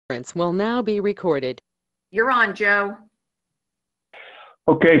Conference will now be recorded. You're on, Joe.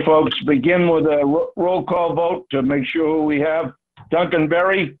 Okay, folks, begin with a roll call vote to make sure who we have. Duncan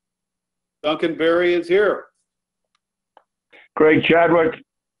Berry. Duncan Berry is here. Craig Chadwick.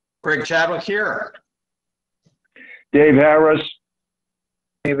 Craig Chadwick here. Dave Harris.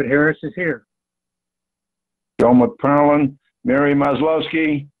 David Harris is here. Joe McFarland. Mary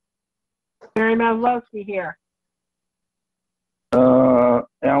Maslowski. Mary Maslowski here.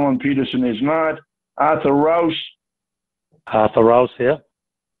 Alan Peterson is not. Arthur Rouse. Arthur Rouse here.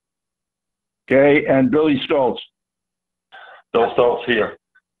 Okay, and Billy Stoltz. Bill Stoltz here.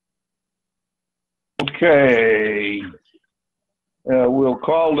 Okay. We'll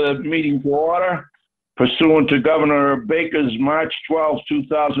call the meeting to order pursuant to Governor Baker's March 12,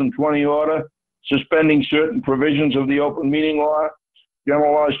 2020 order, suspending certain provisions of the open meeting law,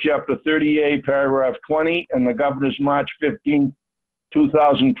 General Laws, Chapter 38, Paragraph 20, and the Governor's March 15,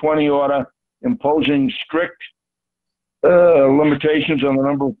 2020 order imposing strict limitations on the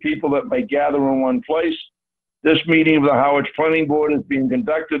number of people that may gather in one place. This meeting of the Harwich Planning Board is being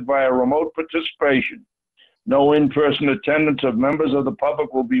conducted via remote participation. No in-person attendance of members of the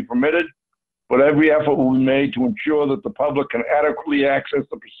public will be permitted, but every effort will be made to ensure that the public can adequately access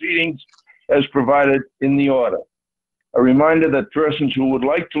the proceedings as provided in the order. A reminder that persons who would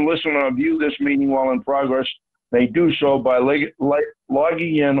like to listen or view this meeting while in progress may do so by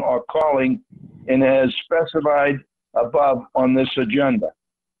logging in or calling in as specified above on this agenda.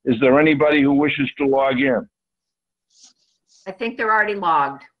 Is there anybody who wishes to log in? I think they're already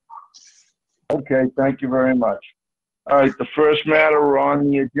logged. Okay, thank you very much. All right, the first matter on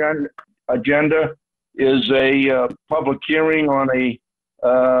the agenda is a public hearing on a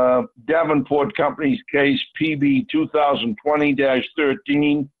Davenport Companies case PB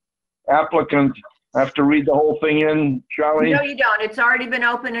 2020-13. Applicant, I have to read the whole thing in, Charlie? No, you don't. It's already been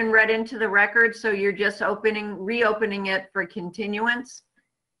opened and read into the record, so you're just reopening it for continuance.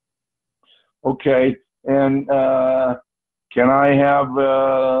 Okay, and can I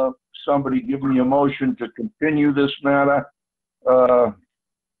have somebody give me a motion to continue this matter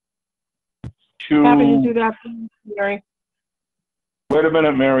Happy to do that, Mary. Wait a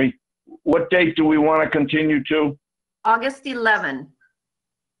minute, Mary. What date do we want to continue to? August 11.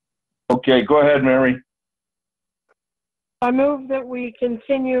 Okay, go ahead, Mary. I move that we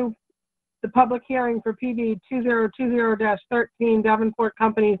continue the public hearing for PB 2020-13 Davenport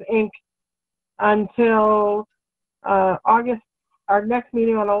Companies, Inc. until our next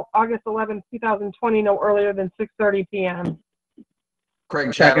meeting on August 11, 2020, no earlier than 6:30 p.m.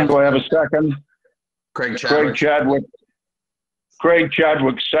 Craig Second, Chadwick. do I have a second? Craig Chadwick. Craig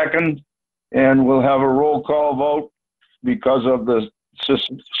Chadwick, second. And we'll have a roll call vote because of the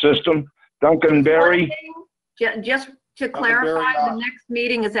system. Duncan Berry. Just to clarify, the next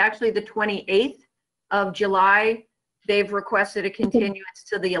meeting is actually the 28th of July. They've requested a continuance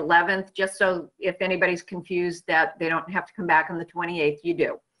to the 11th, just so if anybody's confused that they don't have to come back on the 28th, you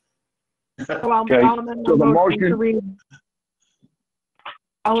do. So I'll Okay, amend so the my motion- to read.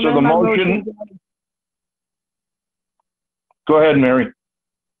 I'll So amend the my motion- Go ahead, Mary.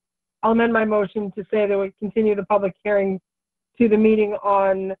 I'll amend my motion to say that we continue the public hearing to the meeting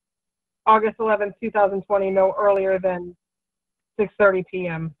on August 11th, 2020, no earlier than 6:30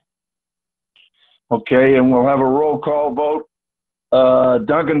 p.m. Okay, and we'll have a roll call vote.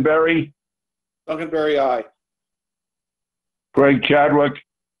 Duncan Berry, Duncan Berry, aye. Craig Chadwick,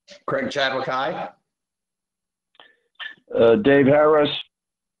 Craig Chadwick, aye. Dave Harris,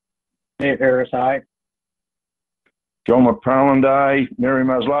 Dave Harris, aye. Joe McFarland, aye. Mary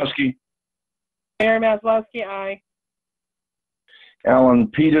Maslowski, Mary Maslowski, aye. Alan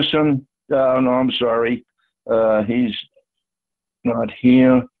Peterson, no, I'm sorry. He's not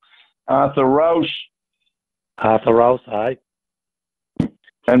here. Arthur Rouse, Arthur Rouse, aye.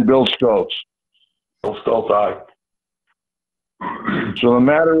 and Bill Stoltz. Bill Stoltz, aye. So the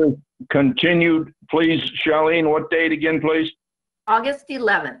matter is continued. Please, Charlene, what date again, please? August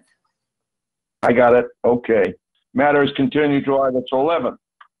 11th. I got it. Okay. Matter is continued to August 11th.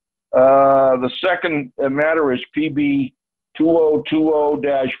 The second matter is PB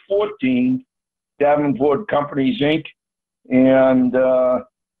 2020-14, Davenport Companies, Inc. And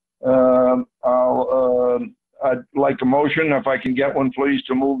I'd like a motion, if I can get one, please,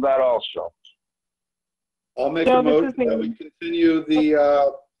 to move that also. I'll make No, a this is motion that me. we continue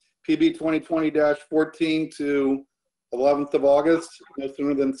the PB 2020-14 to 11th of August, no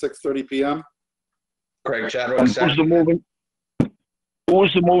sooner than 6:30 p.m. Craig Chadwick, And who's the second.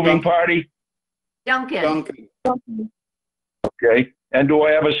 moving party? Duncan. Duncan. Okay. And do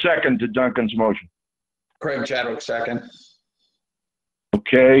I have a second to Duncan's motion? Craig Chadwick, second.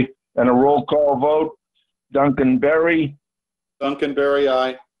 Okay, and a roll call vote. Duncan Berry, Duncan Berry,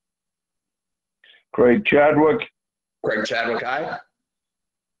 aye. Craig Chadwick, Craig Chadwick, aye.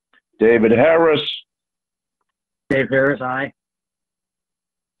 David Harris, Dave Harris, aye.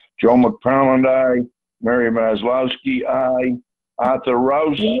 Joe McFarland, aye. Mary Maslowski, aye. Arthur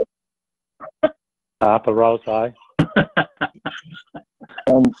Rouse, Arthur Rouse, aye.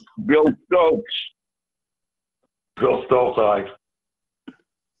 and Bill Stokes. Bill Stokes, aye.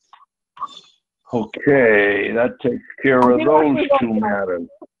 Okay, that takes care of those two matters.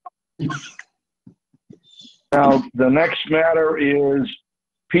 Now, the next matter is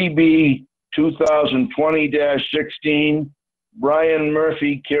PB 2020-16. Brian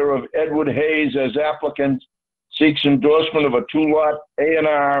Murphy, care of Edward Hayes as applicant, seeks endorsement of a two-lot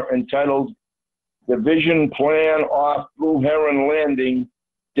A&R entitled Division Plan off Blue Heron Landing,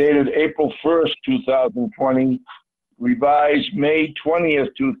 dated April 1st, 2020, revised May 20th,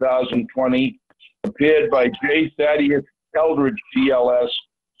 2020, prepared by J. Thaddeus Eldridge, PLS,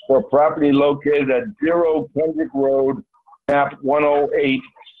 for property located at 0 Kendrick Road, map 108,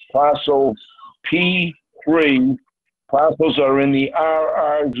 parcel P3. Parcels are in the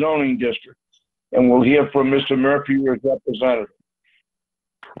RR zoning district. And we'll hear from Mr. Murphy, your representative.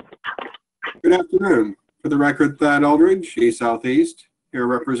 Good afternoon. For the record, Thad Eldridge, East Southeast, here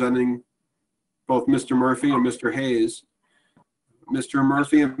representing both Mr. Murphy and Mr. Hayes. Mr.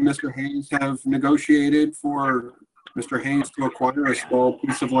 Murphy and Mr. Hayes have negotiated for Mr. Hayes to acquire a small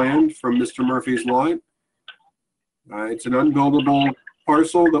piece of land from Mr. Murphy's lot. It's an unbuildable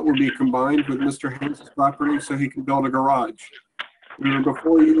parcel that will be combined with Mr. Hayes' property so he can build a garage. We were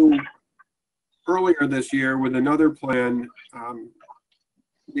before you earlier this year with another plan.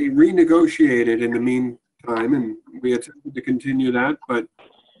 They renegotiated in the meantime, and we attempted to continue that, but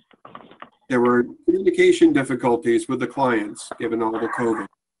there were communication difficulties with the clients given all the COVID.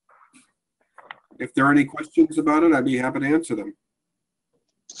 If there are any questions about it, I'd be happy to answer them.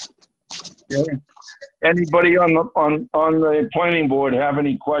 Okay. Anybody on the planning board have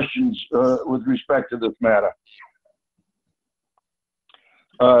any questions with respect to this matter?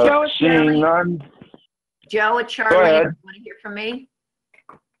 Joe, it's Seeing Mary. none. Joe and Go Charlie, ahead. you want to hear from me?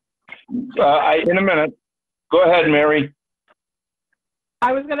 In a minute. Go ahead, Mary.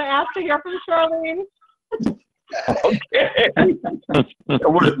 I was going to ask to hear from Charlene. Okay.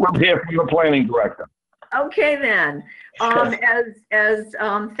 We'll hear from the planning director. Okay, then. As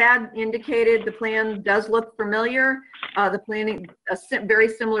Thad indicated, the plan does look familiar. A very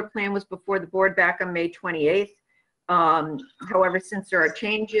similar plan was before the board back on May 28th. However, since there are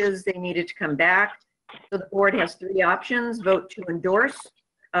changes, they needed to come back. So the board has three options: vote to endorse,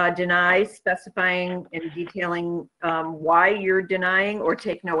 deny, specifying and detailing why you're denying, or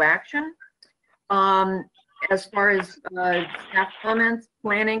take no action. As far as staff comments,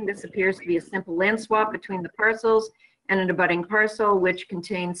 planning, this appears to be a simple land swap between the parcels and an abutting parcel, which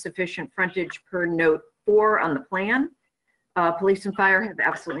contains sufficient frontage per note 4 on the plan. Police and fire have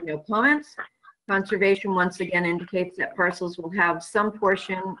absolutely no comments. Conservation once again indicates that parcels will have some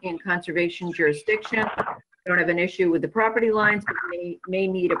portion in conservation jurisdiction. Don't have an issue with the property lines, but may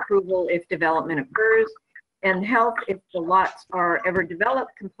need approval if development occurs. And health, if the lots are ever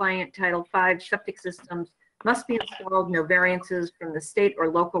developed, compliant Title V septic systems must be installed. No variances from the state or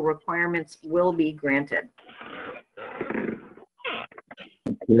local requirements will be granted.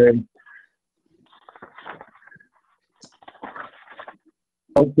 Okay.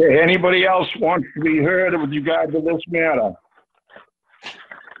 Okay, anybody else wants to be heard with regard to this matter?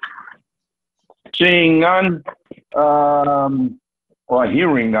 Seeing none, or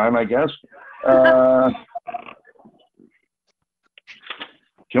hearing none, I guess.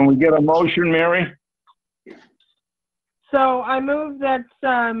 Can we get a motion, Mary? So I move that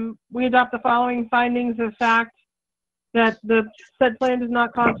we adopt the following findings of fact: that the said plan does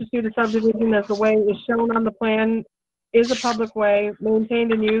not constitute a subdivision, as the way is shown on the plan is a public way,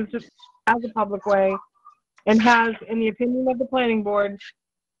 maintained and used as a public way, and has, in the opinion of the planning board,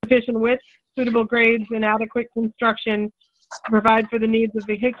 sufficient width, suitable grades, and adequate construction to provide for the needs of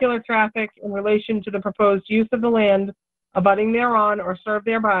vehicular traffic in relation to the proposed use of the land abutting thereon or served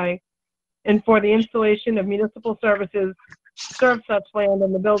thereby, and for the installation of municipal services to serve such land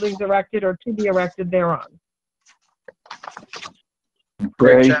and the buildings erected or to be erected thereon.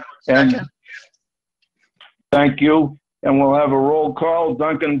 Craig Okay, Chadwick, and second. thank you. And we'll have a roll call.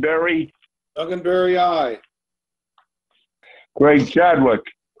 Duncan Berry, Duncan Berry, aye. Craig Chadwick,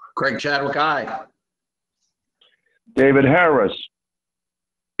 Craig Chadwick, aye. David Harris,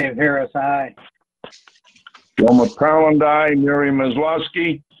 Dave Harris, aye. Joe McFarland, aye. Mary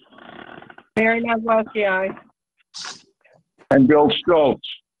Maslowski, Mary Maslowski, aye. And Bill Stoltz.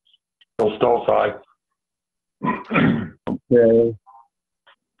 Bill Stoltz, aye. Okay.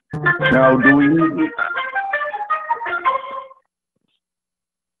 Now, do we need...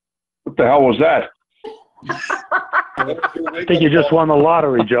 What the hell was that? I think you just won the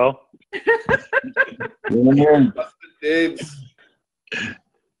lottery, Joe. Dave's.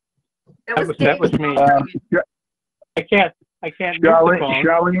 That was me. I can't use the phone,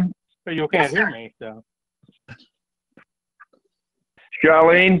 Charlene? so you can't hear me, so.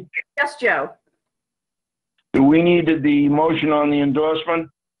 Charlene, Yes, Joe. do we need the motion on the endorsement?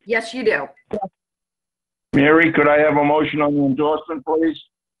 Yes, you do. Mary, could I have a motion on the endorsement, please?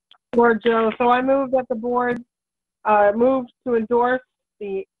 Sure, Joe. So I move that the board moves to endorse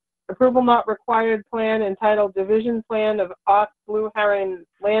the approval not required plan entitled Division Plan of Ox Blue Heron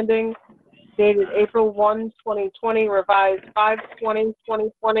Landing, dated April 1, 2020, revised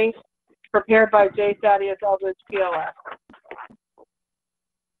 5/20/2020, prepared by J. Thaddeus Eldridge, POS.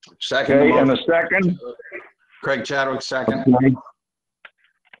 Second. Okay, and a second? Craig Chadwick, second. Okay.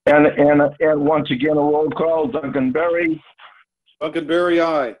 And once again, a roll call, Duncan Berry, Duncan Berry,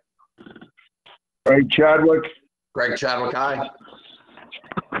 aye. Craig Chadwick, Craig Chadwick, aye.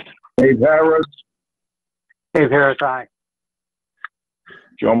 Dave Harris, Dave Harris, aye.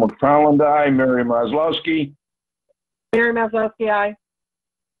 Joe McFarland, aye, Mary Maslowski, Mary Maslowski, aye.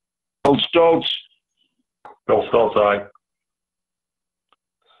 Bill Stoltz. Bill Stoltz, aye.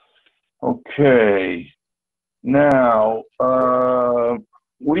 Okay. Now,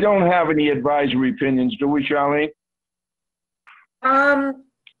 we don't have any advisory opinions, do we, Charlene?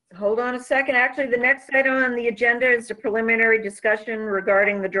 Hold on a second. Actually, the next item on the agenda is a preliminary discussion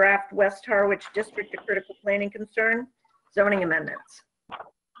regarding the draft West Harwich District of Critical Planning Concern zoning amendments.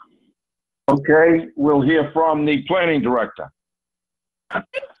 Okay, we'll hear from the planning director. Thank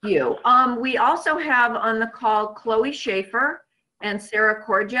you. We also have on the call Chloe Schaefer and Sarah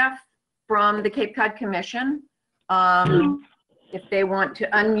Korjeff from the Cape Cod Commission. If they want to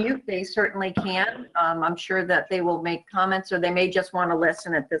unmute, they certainly can. I'm sure that they will make comments, or they may just want to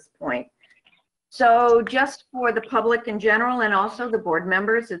listen at this point. So just for the public in general and also the board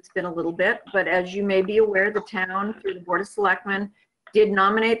members, it's been a little bit, but as you may be aware, the town through the Board of Selectmen did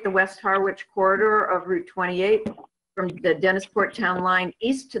nominate the West Harwich corridor of Route 28 from the Dennisport town line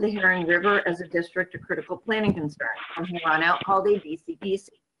east to the Herring River as a district of critical planning concern, from here on out called a DCPC.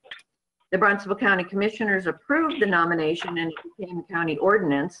 The Barnstable County Commissioners approved the nomination and it became a county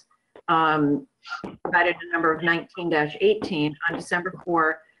ordinance, provided a number of 19-18 on December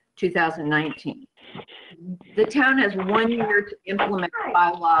 4, 2019. The town has 1 year to implement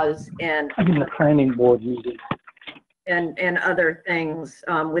bylaws and I mean, the planning board used it. and other things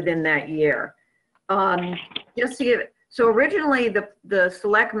within that year. Just to give, so originally the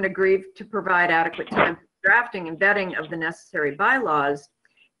selectmen agreed to provide adequate time for drafting and vetting of the necessary bylaws,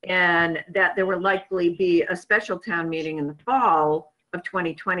 and that there will likely be a special town meeting in the fall of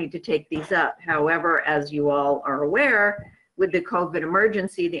 2020 to take these up. However, as you all are aware, with the COVID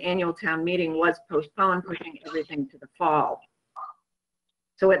emergency, the annual town meeting was postponed, pushing everything to the fall.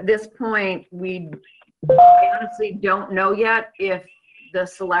 So at this point, I honestly don't know yet if the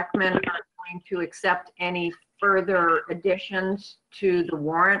selectmen are going to accept any further additions to the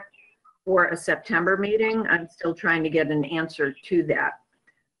warrant for a September meeting. I'm still trying to get an answer to that.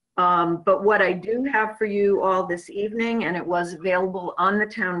 But what I do have for you all this evening, and it was available on the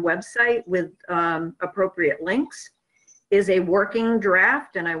town website with appropriate links, is a working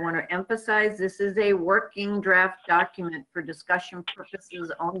draft. And I want to emphasize this is a working draft document for discussion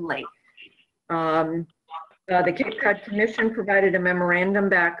purposes only. The Cape Cod Commission provided a memorandum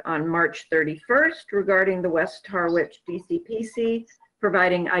back on March 31st regarding the West Harwich DCPC,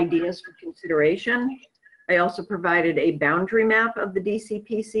 providing ideas for consideration. I also provided a boundary map of the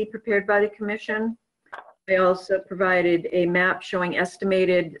DCPC prepared by the Commission. I also provided a map showing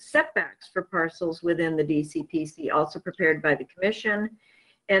estimated setbacks for parcels within the DCPC, also prepared by the Commission.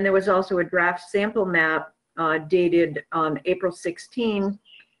 And there was also a draft sample map dated April 16,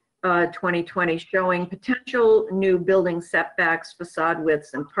 2020, showing potential new building setbacks, facade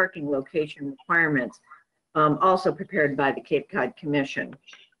widths, and parking location requirements, also prepared by the Cape Cod Commission.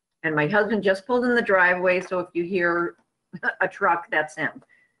 And my husband just pulled in the driveway, so if you hear a truck, that's him.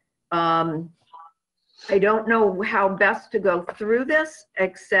 I don't know how best to go through this,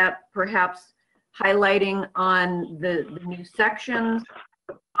 except perhaps highlighting on the new sections.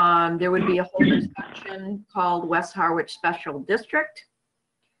 There would be a whole new section called West Harwich Special District.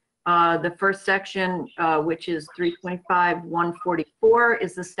 The first section, which is 325-144,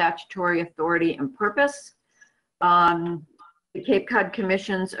 is the statutory authority and purpose. The Cape Cod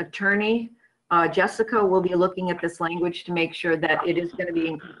Commission's attorney Jessica will be looking at this language to make sure that it is going to be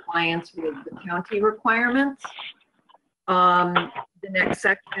in compliance with the county requirements. The next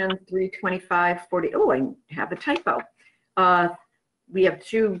section, 32540, oh, I have a typo. We have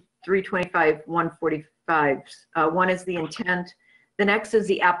two 325-145s. One is the intent. The next is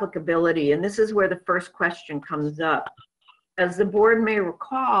the applicability, and this is where the first question comes up. As the board may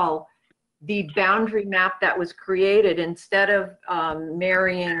recall, the boundary map that was created, instead of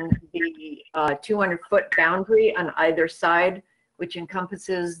marrying the 200-foot boundary on either side, which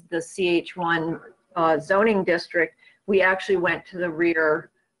encompasses the CH1 zoning district, we actually went to the rear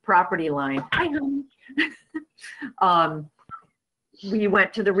property line. Hi, honey. We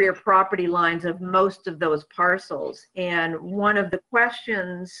went to the rear property lines of most of those parcels. And one of the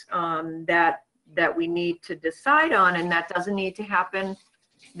questions that we need to decide on, and that doesn't need to happen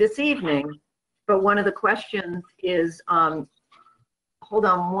this evening, but one of the questions is, hold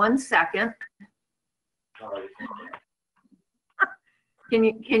on one second. Can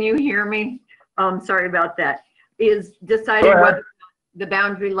you hear me? Sorry about that. Is deciding whether the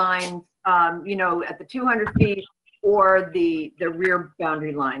boundary lines, you know, at the 200 feet or the rear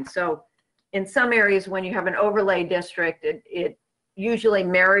boundary line. So in some areas, when you have an overlay district, it usually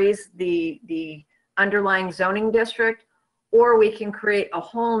marries the underlying zoning district, or we can create a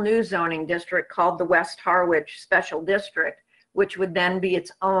whole new zoning district called the West Harwich Special District, which would then be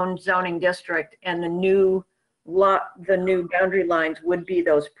its own zoning district, and the new boundary lines would be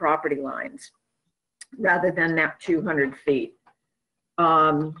those property lines rather than that 200 feet.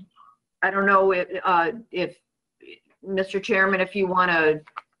 I don't know if Mr. Chairman, if you want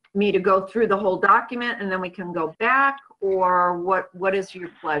me to go through the whole document and then we can go back, or what is your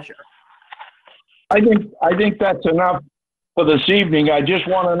pleasure? I think that's enough for this evening. I just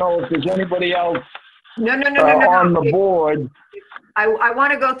want to know if there's anybody else on the board. I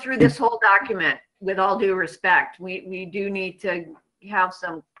want to go through this whole document with all due respect. We do need to have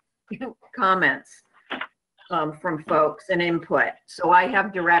some comments from folks and input. So I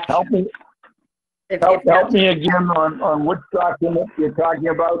have direction. Help me again on which document you're talking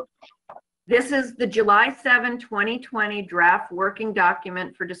about. This is the July 7, 2020 draft working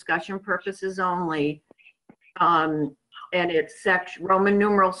document for discussion purposes only. And it's Roman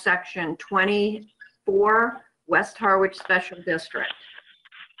numeral section 24, West Harwich Special District.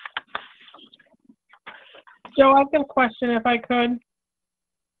 Joe, I've got a question if I could.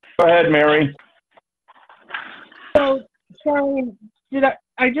 Go ahead, Mary. So, Charlie,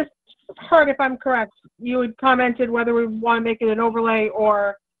 I just heard, if I'm correct, you had commented whether we want to make it an overlay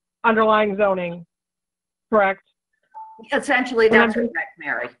or underlying zoning, correct? Essentially, that's correct,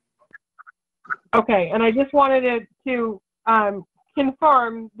 Mary. Okay, and I just wanted to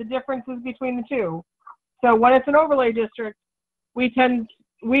confirm the differences between the two. So when it's an overlay district, we on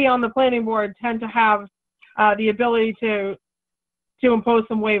the planning board tend to have the ability to impose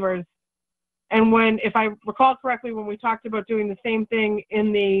some waivers. And if I recall correctly, when we talked about doing the same thing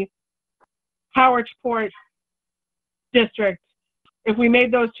in the Harwich Port district, if we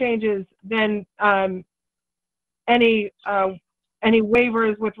made those changes, then any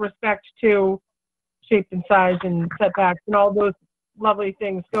waivers with respect to shape and size and setbacks and all those lovely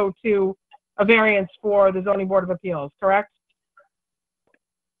things go to a variance for the Zoning Board of Appeals, correct?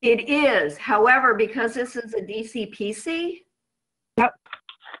 It is. However, because this is a DCPC, yep,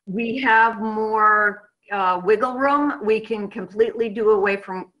 we have more wiggle room. We can completely do away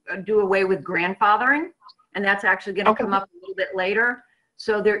with grandfathering, and that's actually going to come up a little bit later.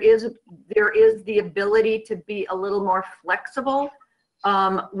 So there is the ability to be a little more flexible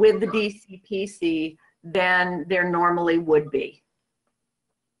with the DCPC than there normally would be.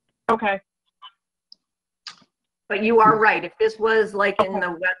 Okay. But you are right. If this was like in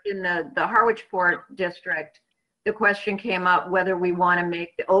the Harwich Port district, the question came up whether we want to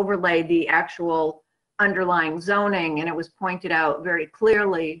overlay the actual underlying zoning, and it was pointed out very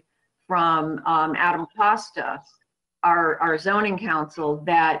clearly from Adam Costa, our zoning counsel,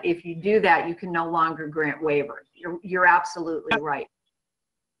 that if you do that, you can no longer grant waivers. You're absolutely right.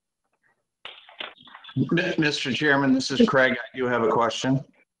 Mr. Chairman, this is Craig. I do have a question.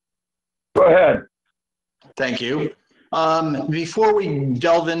 Go ahead. Thank you. Before we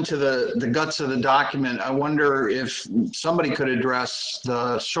delve into the guts of the document, I wonder if somebody could address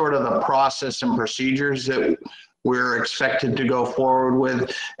the sort of the process and procedures that we're expected to go forward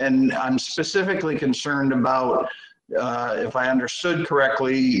with. And I'm specifically concerned about, if I understood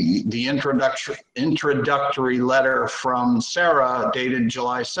correctly, the introductory letter from Sarah dated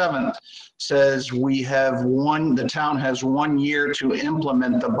July 7th says the town has 1 year to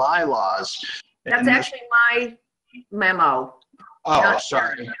implement the bylaws. That's actually my memo. Oh,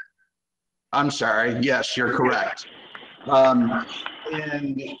 sorry. I'm sorry. Yes, you're correct. And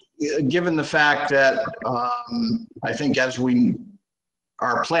given the fact that I think as we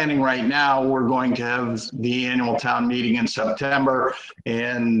are planning right now, we're going to have the annual town meeting in September,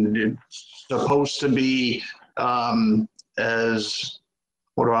 and it's supposed to be as,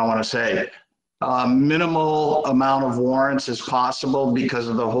 what do I want to say? Minimal amount of warrants as possible because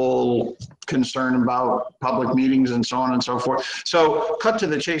of the whole concern about public meetings and so on and so forth. So cut to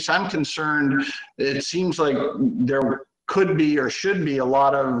the chase, I'm concerned. It seems like there could be or should be a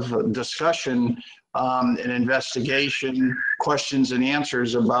lot of discussion and investigation, questions and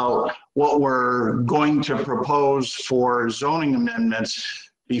answers about what we're going to propose for zoning amendments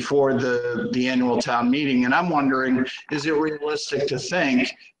before the annual town meeting. And I'm wondering, is it realistic to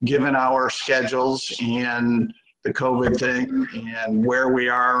think, given our schedules and the COVID thing and where we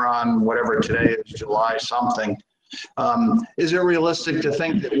are on whatever today is, July something, is it realistic to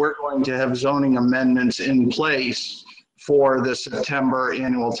think that we're going to have zoning amendments in place for the September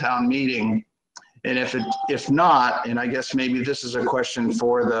annual town meeting? And if not, and I guess maybe this is a question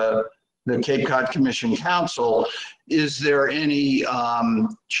for the Cape Cod Commission Council, is there any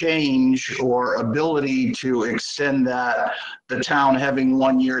change or ability to extend that, the town having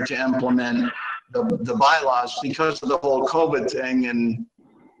 1 year to implement the bylaws because of the whole COVID thing? And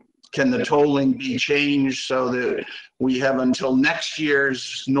can the tolling be changed so that we have until next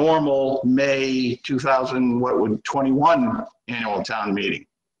year's normal May 2021 annual town meeting?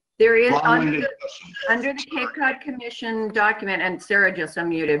 There is, under the Cape Cod Commission document, and Sarah just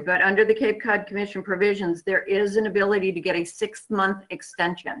unmuted, but under the Cape Cod Commission provisions, there is an ability to get a 6-month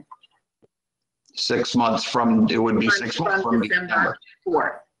extension. 6 months from, it would be 6 months from December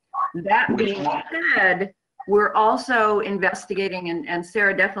 4th. That being said, we're also investigating, and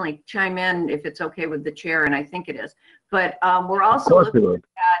Sarah, definitely chime in if it's okay with the chair, and I think it is, but we're also looking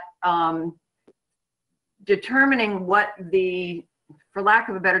at determining what the, for lack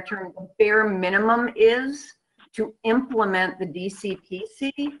of a better term, bare minimum is to implement the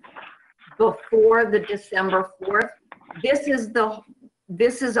DCPC before the December 4th.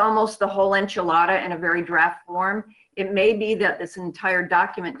 This is almost the whole enchilada in a very draft form. It may be that this entire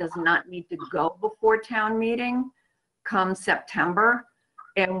document does not need to go before town meeting come September,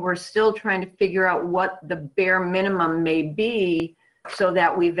 and we're still trying to figure out what the bare minimum may be so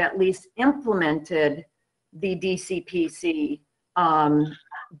that we've at least implemented the DCPC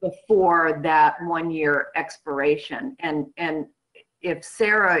before that 1 year expiration. And if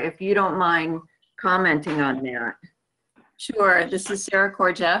Sarah, if you don't mind commenting on that. Sure, this is Sarah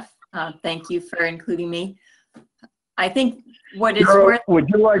Korjeff. Thank you for including me. I think what is worth— Would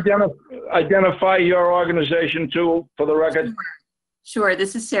you identify your organization too, for the record? Sure,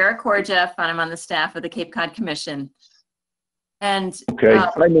 this is Sarah Korjeff, and I'm on the staff of the Cape Cod Commission. And okay,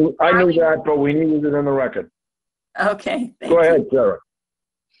 I knew that, but we needed it in the record. Okay, thank Go ahead, you. Sarah.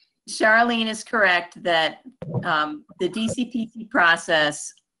 Charlene is correct that the DCPC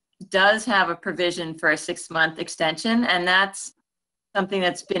process does have a provision for a 6-month extension, and that's something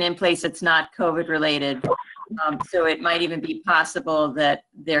that's been in place that's not COVID related. So it might even be possible that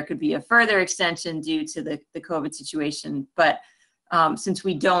there could be a further extension due to the COVID situation. But since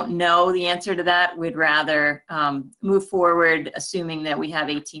we don't know the answer to that, we'd rather move forward assuming that we have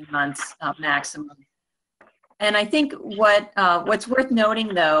 18 months maximum. And I think what's worth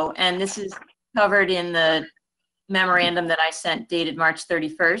noting though, and this is covered in the memorandum that I sent dated March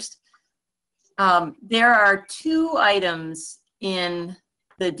 31st, there are 2 items in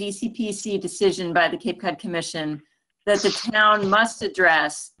the DCPC decision by the Cape Cod Commission that the town must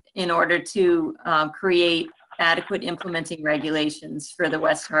address in order to create adequate implementing regulations for the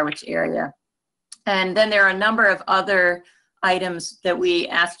West Harwich area. And then there are a number of other items that we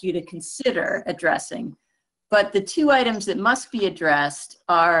ask you to consider addressing. But the 2 items that must be addressed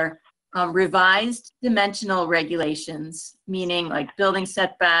are revised dimensional regulations, meaning like building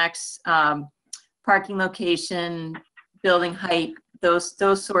setbacks, parking location, building height, those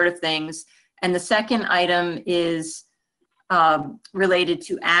sort of things. And the second item is related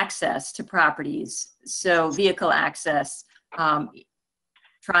to access to properties. So vehicle access,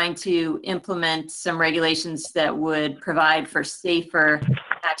 trying to implement some regulations that would provide for safer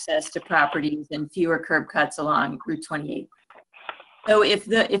access to properties and fewer curb cuts along Route 28. So if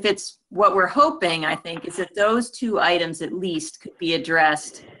it's what we're hoping, I think, is that those 2 items at least could be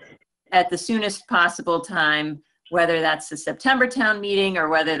addressed at the soonest possible time, whether that's the September town meeting or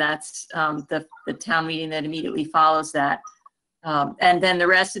whether that's the town meeting that immediately follows that. And then the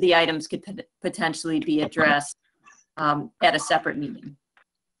rest of the items could potentially be addressed at a separate meeting.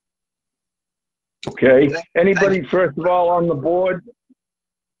 Okay. Anybody, first of all, on the board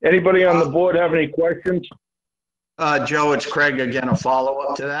Anybody on the board have any questions? Joe, it's Craig again, a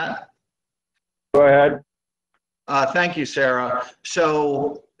follow-up to that. Go ahead. Thank you, Sarah.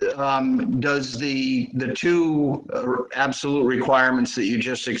 So does the two absolute requirements that you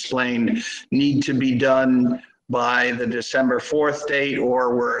just explained need to be done by the December 4th date,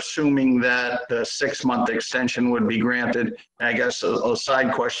 or we're assuming that the 6-month extension would be granted? I guess a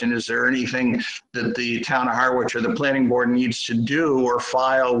side question, is there anything that the town of Harwich or the planning board needs to do or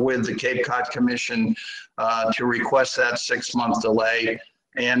file with the Cape Cod Commission to request that 6-month delay?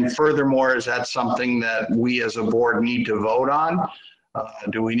 And furthermore, is that something that we as a board need to vote on?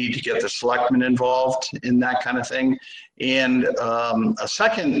 Do we need to get the selectmen involved in that kind of thing? And a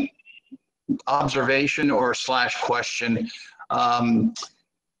second observation or slash question,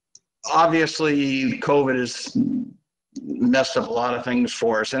 obviously COVID has messed up a lot of things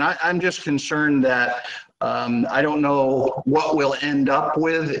for us. And I'm just concerned that I don't know what we'll end up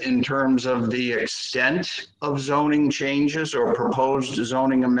with in terms of the extent of zoning changes or proposed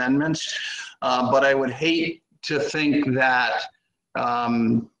zoning amendments. But I would hate to think that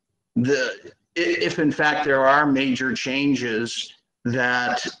if in fact there are major changes,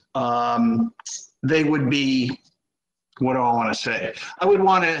 that they would be, what do I want to say? I would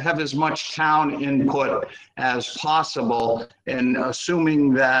want to have as much town input as possible, and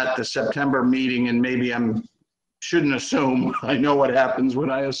assuming that the September meeting, and maybe shouldn't assume, I know what happens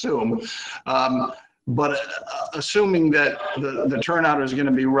when I assume, but assuming that the turnout is going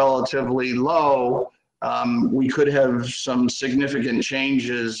to be relatively low, we could have some significant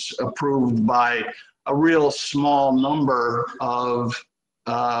changes approved by a real small number of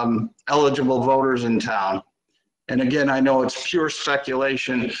eligible voters in town. And again, I know it's pure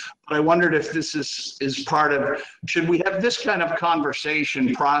speculation, but I wondered if this is part of, should we have this kind of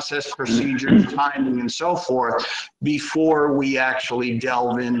conversation, process, procedure, timing, and so forth, before we actually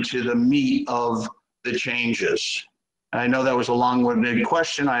delve into the meat of the changes? I know that was a long-winded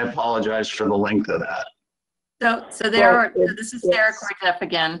question. I apologize for the length of that. So this is Sarah Cordeff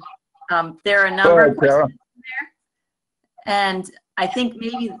again. There are a number of questions there. And I think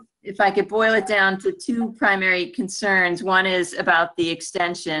maybe if I could boil it down to two primary concerns. One is about the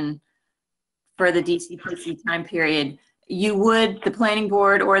extension for the DCPC time period. The planning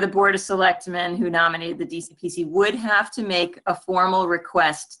board or the board of selectmen who nominated the DCPC would have to make a formal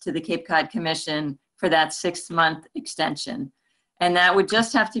request to the Cape Cod Commission for that 6-month extension. And that would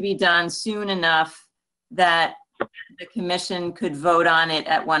just have to be done soon enough that the commission could vote on it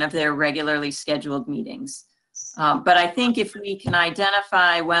at one of their regularly scheduled meetings. But I think if we can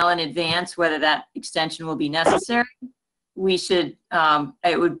identify well in advance whether that extension will be necessary, we should,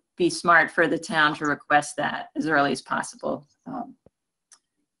 it would be smart for the town to request that as early as possible.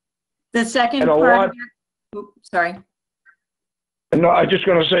 The second part, sorry. No, I was just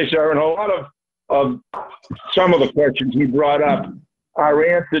going to say, Sarah, and a lot of some of the questions you brought up are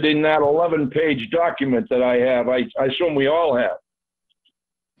answered in that 11-page document that I have. I assume we all have.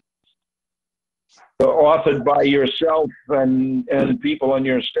 Authored by yourself and people on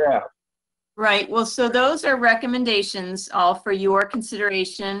your staff. Right. Well, so those are recommendations all for your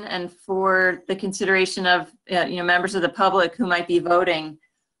consideration and for the consideration of members of the public who might be voting.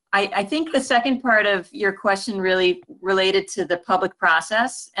 I think the second part of your question really related to the public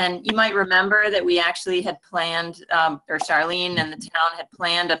process. And you might remember that we actually had planned, or Charlene and the town had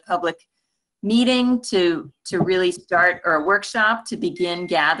planned a public meeting to really start, or a workshop to begin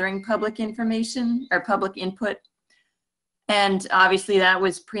gathering public information or public input. And obviously that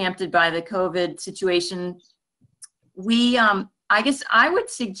was preempted by the COVID situation. I guess I would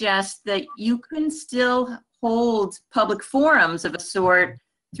suggest that you can still hold public forums of a sort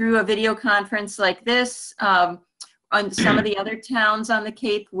through a video conference like this. On some of the other towns on the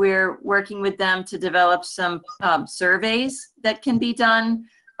Cape, we're working with them to develop some surveys that can be done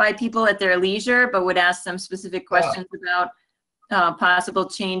by people at their leisure, but would ask them specific questions about possible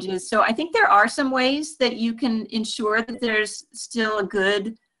changes. So I think there are some ways that you can ensure that there's still a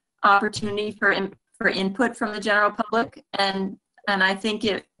good opportunity for input from the general public. And I think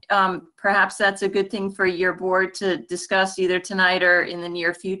perhaps that's a good thing for your board to discuss either tonight or in the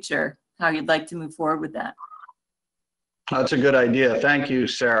near future, how you'd like to move forward with that. That's a good idea. Thank you,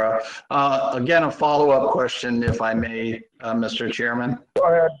 Sarah. Again, a follow-up question, if I may, Mr. Chairman. Go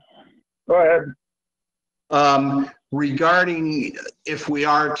ahead. Go ahead. regarding if we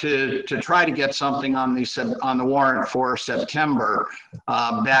are to try to get something on the warrant for September,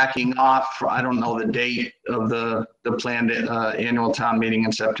 backing off, I don't know the date of the planned annual town meeting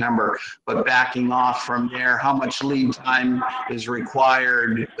in September, but backing off from there, how much lead time is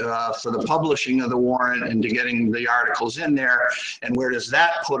required for the publishing of the warrant and to getting the articles in there? And where does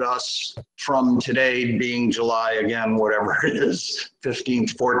that put us from today being July, again, whatever it is,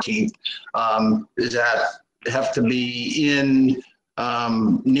 15th, 14th? Is that have to be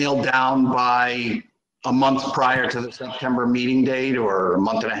nailed down by a month prior to the September meeting date, or a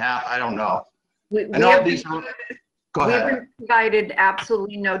month and a half? I don't know. We I know have these. Go we ahead. haven't provided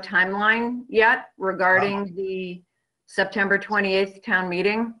absolutely no timeline yet regarding the September 28th town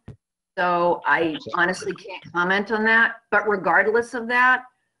meeting. So I honestly can't comment on that. But regardless of that,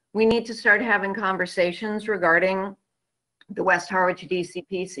 we need to start having conversations regarding the West Harwich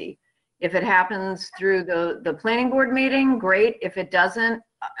DCPC. If it happens through the planning board meeting, great. If it doesn't,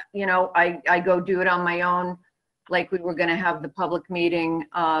 you know, I go do it on my own. Like we were going to have the public meeting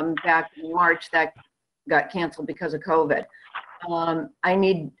back in March that got canceled because of COVID. I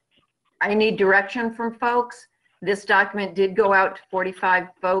need direction from folks. This document did go out to 45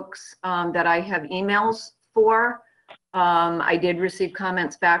 folks that I have emails for. I did receive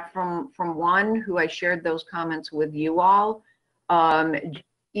comments back from one who I shared those comments with you all.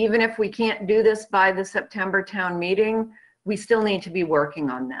 Even if we can't do this by the September town meeting, we still need to be working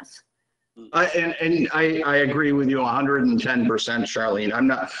on this. I agree with you 110%,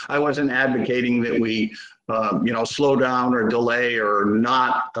 Charlene. I wasn't advocating that we, slow down or delay or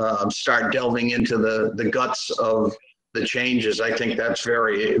not start delving into the guts of the changes. I think that's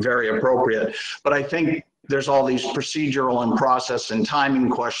very, very appropriate. But I think there's all these procedural and process and timing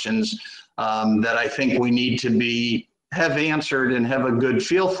questions that I think we need to have answered and have a good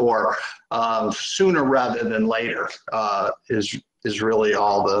feel for sooner rather than later is really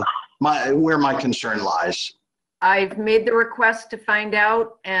all where my concern lies. I've made the request to find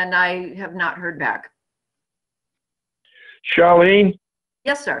out and I have not heard back. Charlene,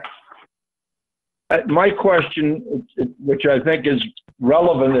 Yes, sir. my question, which I think is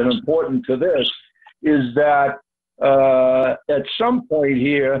relevant and important to this, is that at some point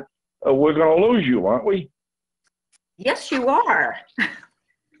here, we're going to lose you, aren't we? Yes, you are.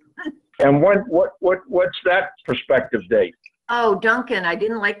 And what's that prospective date? Oh, Duncan, I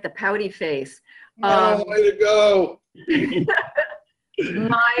didn't like the pouty face. Oh, way to go.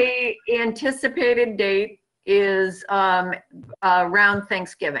 My anticipated date is around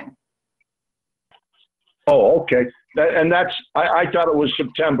Thanksgiving. Oh, okay. I thought it was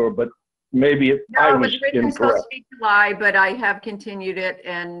September, but maybe I No, it was was originally supposed incorrect. to be July, but I have continued it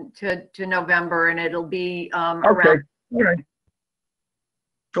to November, and it'll be Okay, around. all right.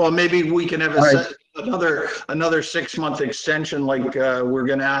 Well, maybe we can have All right. another 6-month extension like we're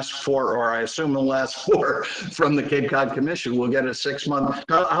going to ask for, or I assume we'll ask for from the Cape Cod Commission. We'll get a 6-month.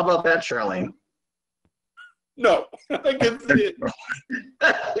 How about that, Charlene? No, I can see it.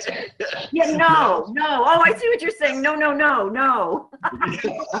 Yeah, no. Oh, I see what you're saying. No.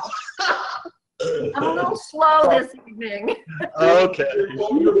 I'm a little slow this evening. Okay.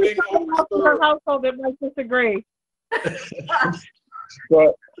 The household that might disagree.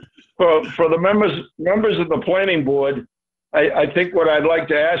 For the members of the planning board, I think what I'd like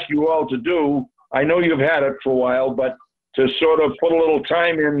to ask you all to do, I know you've had it for a while, but to sort of put a little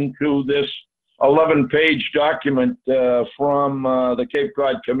time into this 11-page document from the Cape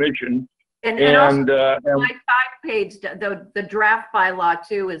Cod Commission. And also my 5-page, the draft bylaw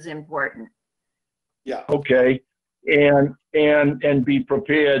too is important. Yeah. Okay, and be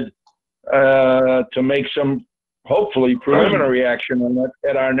prepared to make some, hopefully, preliminary action on that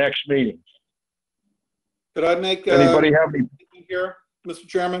at our next meeting. Could I make Anybody have any? here, Mr.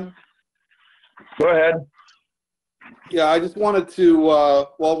 Chairman? Go ahead. Yeah, I just wanted to,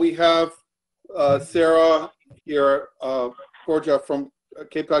 while we have Sarah here, Korja from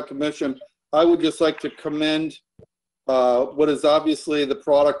Cape Cod Commission, I would just like to commend what is obviously the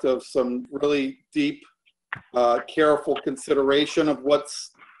product of some really deep, careful consideration of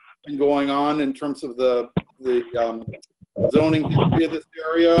what's been going on in terms of the zoning history of this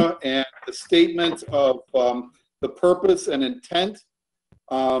area and the statement of the purpose and intent,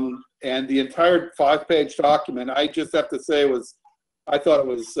 and the entire 5-page document. I just have to say I thought it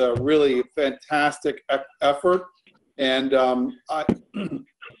was really a fantastic effort, and I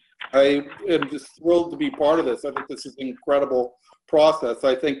am just thrilled to be part of this. I think this is an incredible process.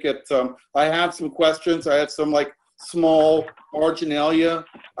 I think I have some questions. I have some small marginalia.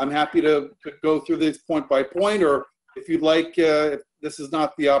 I'm happy to go through this point by point, or if you'd like, if this is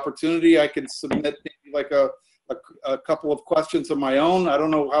not the opportunity, I can submit maybe a couple of questions of my own. I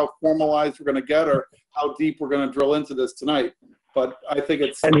don't know how formalized we're going to get or how deep we're going to drill into this tonight, but I think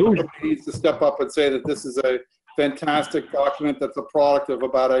it's somebody needs to step up and say that this is a fantastic document that's a product of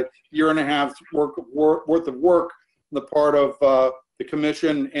about a year and a half's worth of work on the part of the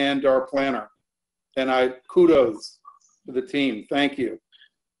commission and our planner. And I kudos to the team. Thank you.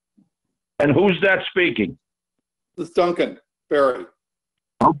 And who's that speaking? This is Duncan Barry.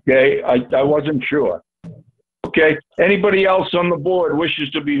 Okay, I wasn't sure. Okay, anybody else on the board wishes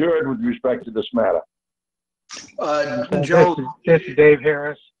to be heard with respect to this matter? Joe, This is Dave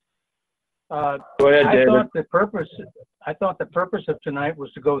Harris. Go ahead, I David. thought the purpose of tonight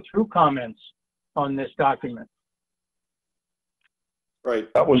was to go through comments on this document.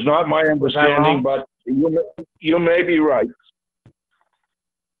 Right. That was not my understanding, but you may be right.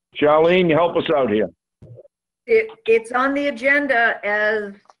 Charlene, help us out here. It's on the agenda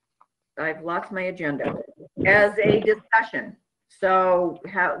as, I've lost my agenda, as a discussion. So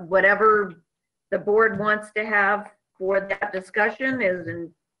whatever the board wants to have for that discussion is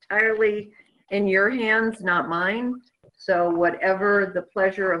entirely in your hands, not mine. So whatever the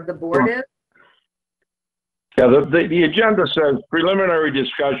pleasure of the board is. Yeah, the agenda says preliminary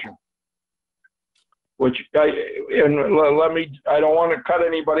discussion, which I don't want to cut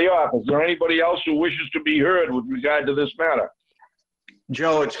anybody off. Is there anybody else who wishes to be heard with regard to this matter?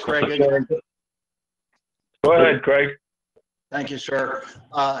 Joe, it's Craig again. Go ahead, Craig. Thank you, sir.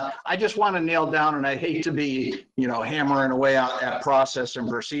 I just want to nail down, and I hate to be, hammering away at process and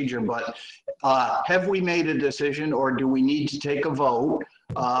procedure, but have we made a decision, or do we need to take a vote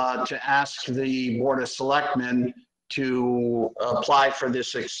to ask the Board of Selectmen to apply for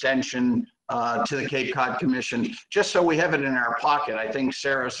this extension to the Cape Cod Commission, just so we have it in our pocket? I think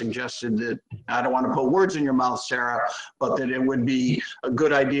Sarah suggested that, I don't want to put words in your mouth, Sarah, but that it would be a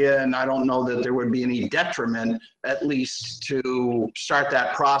good idea, and I don't know that there would be any detriment, at least to start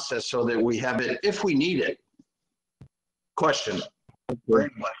that process so that we have it if we need it. Question.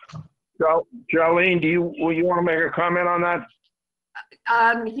 Charlene, do you want to make a comment on that?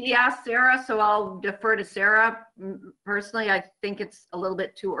 He asked Sarah, so I'll defer to Sarah. Personally, I think it's a little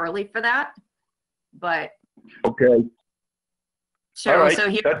bit too early for that, but. Okay. Sure. All right. So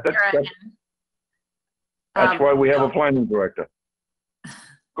here, That's why we have a planning director.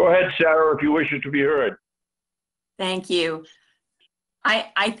 Go ahead, Sarah, if you wish it to be heard. thank you.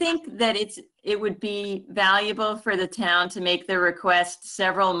 I think that it would be valuable for the town to make the request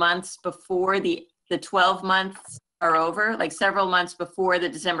several months before the 12 months are over, like several months before the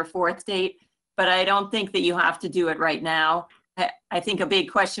December 4th date, but I don't think that you have to do it right now. I think a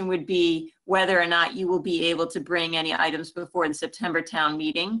big question would be whether or not you will be able to bring any items before the September town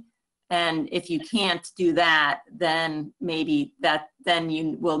meeting. And if you can't do that, then maybe then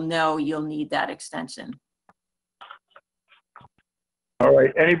you will know you'll need that extension. All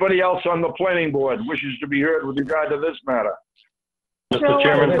right. Anybody else on the planning board wishes to be heard with regard to this matter? Mr.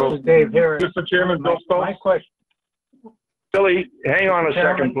 Chairman, this is Dave Harris. Mr. Chairman, My question. Billy, hang on a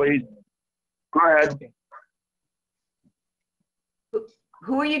second, please. Go ahead.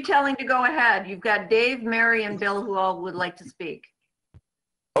 Who are you telling to go ahead? You've got Dave, Mary, and Bill who all would like to speak.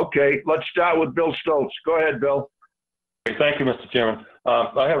 Okay, let's start with Bill Stoltz. Go ahead, Bill. Thank you, Mr. Chairman.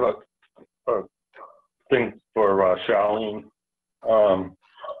 I have a thing for Charlene on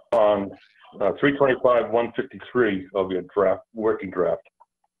 325-153 of your working draft.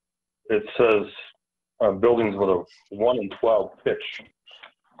 It says buildings with a 1 in 12 pitch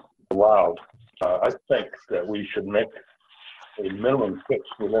allowed. I think that we should make a minimum pitch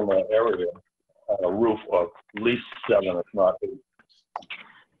within that area on a roof of at least 7, if not 8.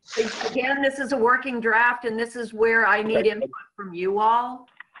 Again, this is a working draft, and this is where I need input from you all,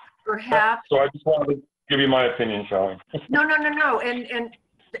 perhaps. So I just wanted to give you my opinion, Charlene. No.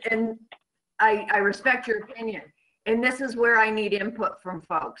 And I respect your opinion. And this is where I need input from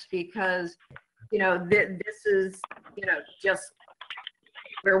folks, because, this is, just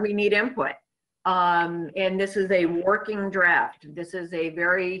where we need input. And this is a working draft. This is a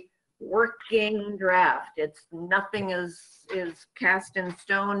very working draft. It's nothing is cast in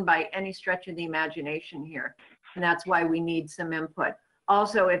stone by any stretch of the imagination here. And that's why we need some input.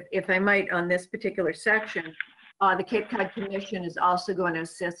 Also, if I might, on this particular section, the Cape Cod Commission is also going to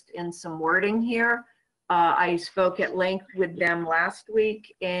assist in some wording here. I spoke at length with them last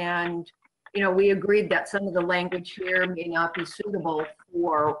week, and we agreed that some of the language here may not be suitable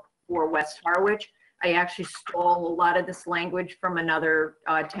for West Harwich. I actually stole a lot of this language from another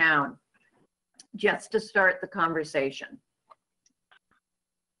town, just to start the conversation.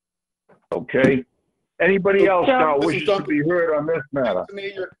 Okay. Anybody else now wishes to be heard on this matter?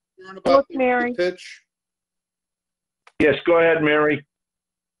 About Mary. the pitch. Yes, go ahead, Mary.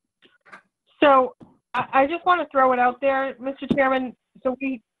 So I just want to throw it out there, Mr. Chairman. So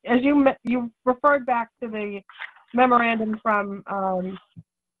as you referred back to the memorandum from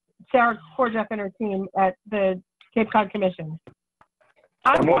Sarah Korjak and her team at the Cape Cod Commission.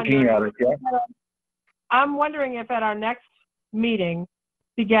 I'm looking at it, yeah. I'm wondering if at our next meeting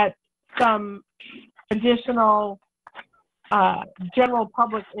to get some additional general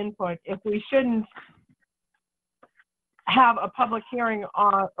public input, if we shouldn't have a public hearing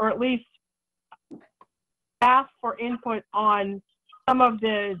on, or at least ask for input on some of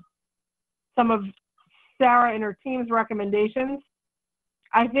Sarah and her team's recommendations.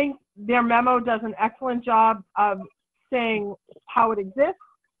 I think their memo does an excellent job of saying how it exists,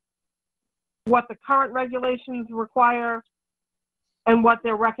 what the current regulations require, and what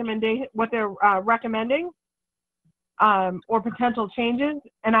they're recommending, or potential changes.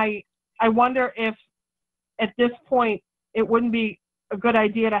 And I wonder if at this point it wouldn't be a good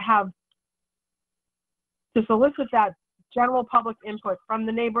idea to solicit that general public input from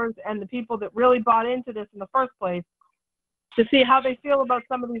the neighbors and the people that really bought into this in the first place, to see how they feel about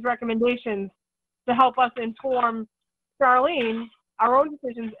some of these recommendations, to help us inform Charlene, our own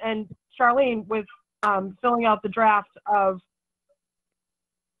decisions, and Charlene with filling out the draft of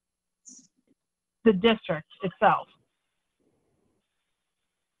the district itself.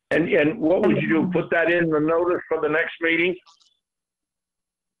 And what would you do? Put that in the notice for the next meeting?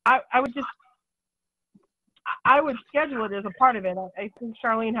 I would schedule it as a part of it. I think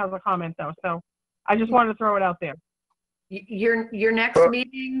Charlene has a comment though, so I just wanted to throw it out there. Your next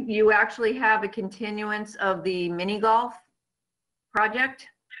meeting, you actually have a continuance of the mini golf project.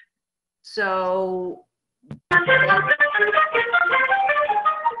 So,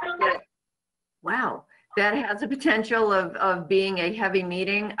 wow, that has a potential of being a heavy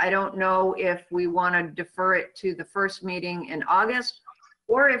meeting. I don't know if we want to defer it to the first meeting in August,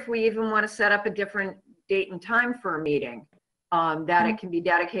 or if we even want to set up a different date and time for a meeting, that it can be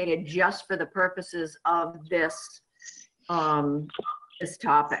dedicated just for the purposes of this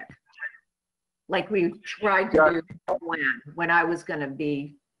topic, like we tried to do when I was going to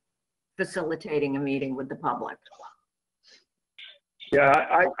be facilitating a meeting with the public. Yeah,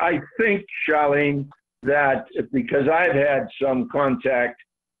 I think, Charlene, that because I've had some contact,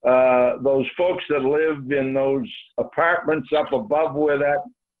 those folks that live in those apartments up above where that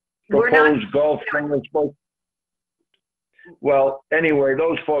proposed golf thing is supposed. Well, anyway,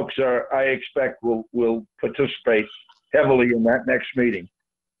 those folks I expect will participate heavily in that next meeting.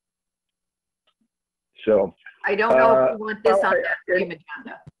 So I don't know if we want this on that same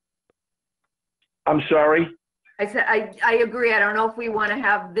agenda. I'm sorry? I said, I agree. I don't know if we want to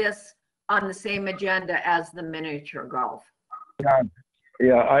have this on the same agenda as the miniature golf.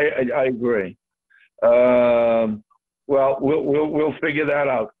 Yeah, I agree. Well, we'll figure that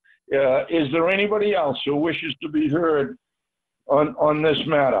out. Is there anybody else who wishes to be heard on this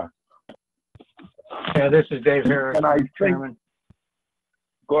matter? Yeah, this is Dave Harris. And I think,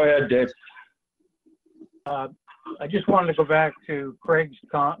 go ahead, Dave. I just wanted to go back to Craig's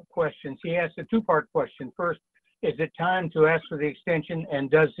questions. He asked a two-part question. First, is it time to ask for the extension, and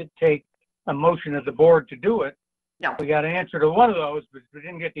does it take a motion of the board to do it? No. We got an answer to one of those, but we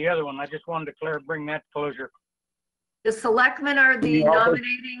didn't get the other one. I just wanted to bring that closure. The selectmen are the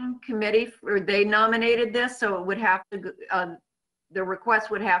nominating committee, or they nominated this, so it would have to, the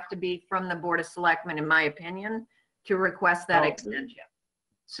request would have to be from the Board of Selectmen, in my opinion, to request that extension.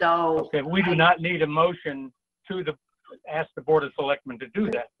 So. Okay, we do not need a motion to ask the Board of Selectmen to do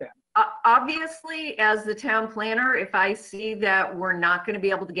that then. Obviously, as the town planner, if I see that we're not going to be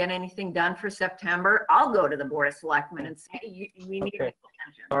able to get anything done for September, I'll go to the Board of Selectmen and say, we need an extension.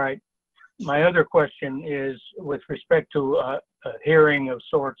 All right. My other question is with respect to a hearing of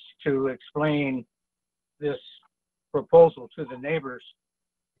sorts to explain this proposal to the neighbors.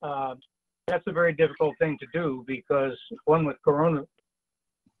 That's a very difficult thing to do because one, with Corona,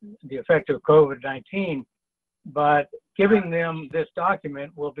 the effect of COVID-19, but giving them this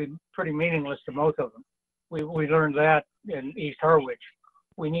document will be pretty meaningless to most of them. We learned that in East Harwich.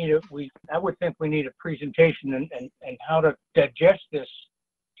 I would think we need a presentation and how to digest this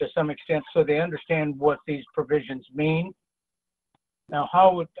to some extent so they understand what these provisions mean. Now,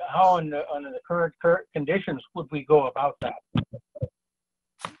 under the current conditions would we go about that?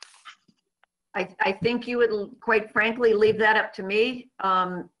 I think you would, quite frankly, leave that up to me.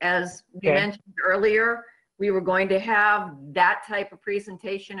 As we mentioned earlier, we were going to have that type of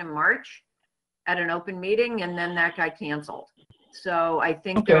presentation in March at an open meeting, and then that got canceled. So I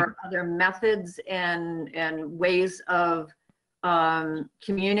think there are other methods and ways of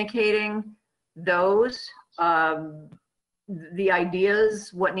communicating those. the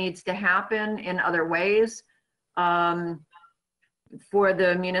ideas, what needs to happen in other ways. For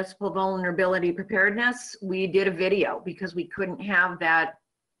the municipal vulnerability preparedness, we did a video because we couldn't have that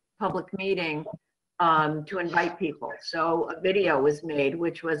public meeting to invite people. So a video was made,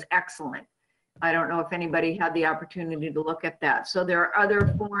 which was excellent. I don't know if anybody had the opportunity to look at that. So there are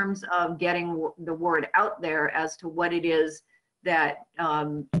other forms of getting the word out there as to what it is that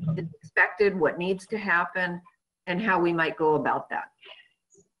is expected, what needs to happen, and how we might go about that.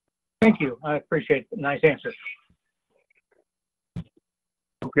 Thank you. I appreciate the nice answer.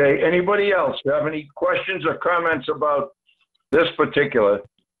 Okay, anybody else have any questions or comments about this particular?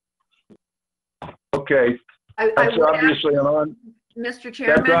 Okay, I that's would obviously an on, Mr. that's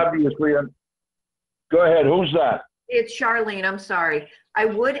Chairman, obviously an, go ahead, who's that? it's Charlene, I'm sorry. I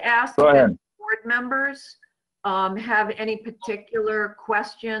would ask Go if ahead. any board members have any particular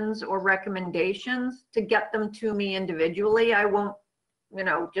questions or recommendations to get them to me individually. I won't,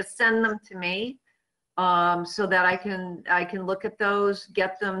 just send them to me so that I can look at those,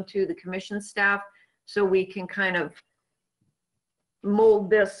 get them to the commission staff so we can kind of mold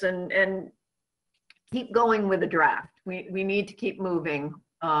this and keep going with the draft. We need to keep moving.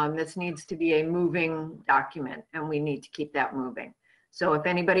 This needs to be a moving document and we need to keep that moving. So if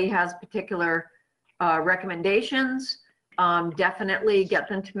anybody has particular recommendations, definitely get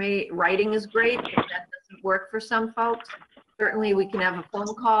them to me. Writing is great. If that doesn't work for some folks, certainly we can have a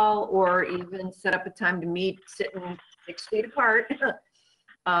phone call or even set up a time to meet, sitting 6 feet apart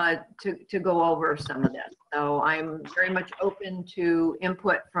to go over some of this. So I'm very much open to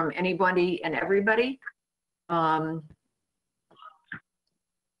input from anybody and everybody. No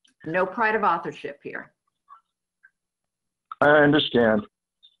pride of authorship here. I understand.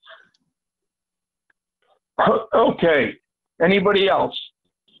 Okay, anybody else?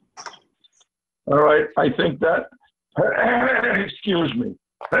 All right, I think that, excuse me.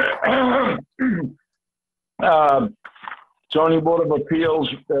 Zoning Board of Appeals,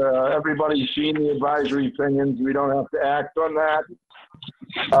 everybody's seen the advisory opinions. We don't have to act on that.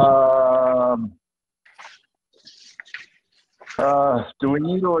 Do we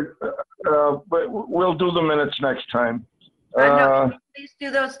need to, but we'll do the minutes next time. No, please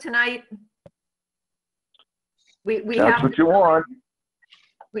do those tonight. We That's have. what you want.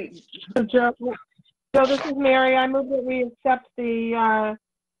 So Joe, this is Mary. I move that we accept the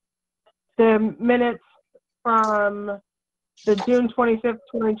minutes from the June 25th,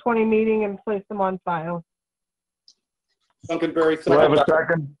 2020 meeting and place them on file. Duncan Berry, Do I have a second.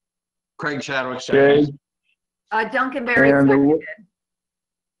 second? Craig Chadwick, Okay, second. Duncan Berry And seconded.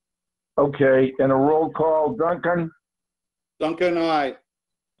 okay, and a roll call, Duncan, Duncan, aye.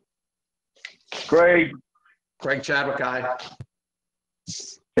 Craig, Craig Chadwick, aye.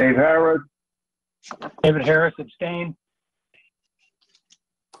 Dave Harris, David Harris, abstain.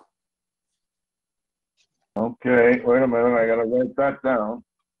 okay, wait a minute, I gotta write that down.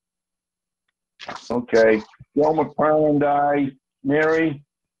 Okay, Joe McFarland, aye. Mary,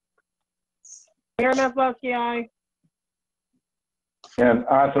 Mayor Maslowski, aye. and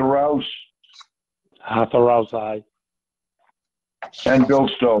Arthur Rouse, Arthur Rouse, aye. and Bill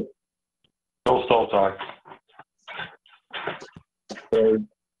Stowe. Bill Stoltz, aye.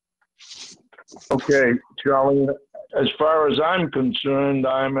 Okay, Charlie, as far as I'm concerned,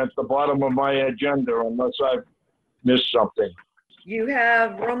 I'm at the bottom of my agenda unless I've missed something. You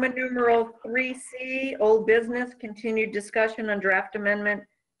have Roman numeral 3C, old business, continued discussion on draft amendment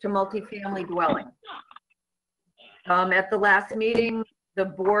to multifamily dwelling. At the last meeting, the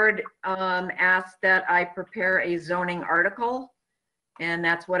board asked that I prepare a zoning article, and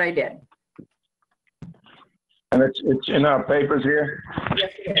that's what I did. And it's in our papers here?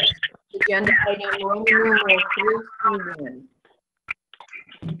 Yes, it is. Agenda item Roman numeral 3C1.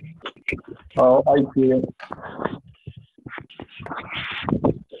 Oh, I see it.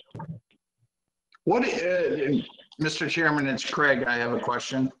 What, Mr. Chairman, it's Craig. I have a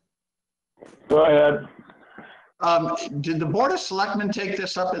question. Go ahead. Did the Board of Selectmen take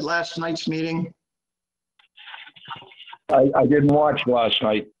this up at last night's meeting? I didn't watch last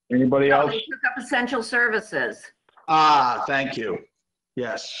night. Anybody No, else? they took up essential services. Ah, thank you.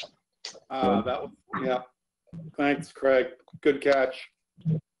 Yes. That was, yeah. Thanks, Craig. Good catch.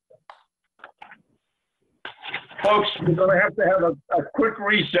 Folks, we're gonna have to have a quick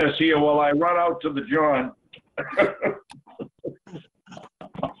recess here while I run out to the John.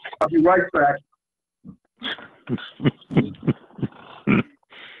 I'll be right back.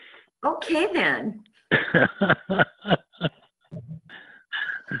 Okay, then.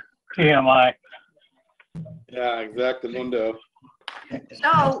 TMI. Yeah, exactamundo.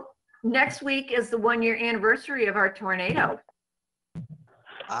 So next week is the 1-year anniversary of our tornado.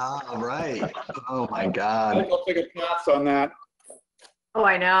 Ah, right. Oh my I God. think I'll take a pass on that. Oh,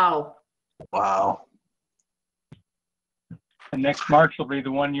 I know. Wow. And next March will be the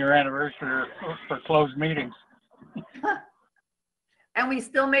 1-year anniversary for closed meetings. And we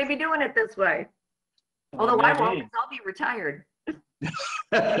still may be doing it this way. Although I won't, Maybe. 'cause I'll be retired.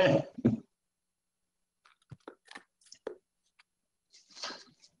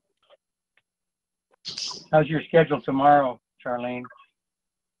 How's your schedule tomorrow, Charlene?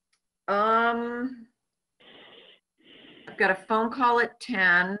 I've got a phone call at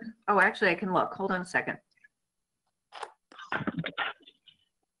 10. Oh, actually, I can look. Hold on a second.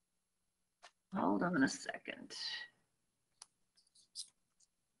 Hold on a second.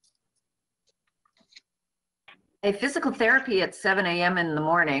 A physical therapy at 7 a.m. in the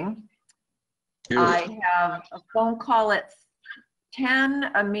morning. I have a phone call at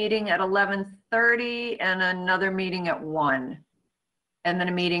 10, a meeting at 11:30, and another meeting at 1, and then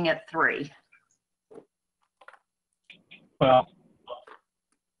a meeting at 3. Well,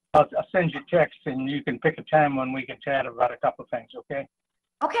 I'll send you text and you can pick a time when we can chat about a couple of things, okay?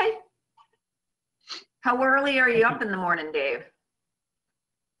 Okay. How early are you up in the morning, Dave?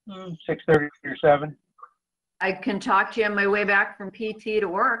 6:30 or 7. I can talk to you on my way back from PT to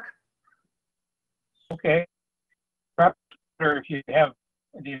work. Okay. Perhaps, or if you have,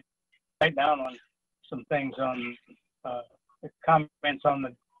 do you write down on some things on the comments on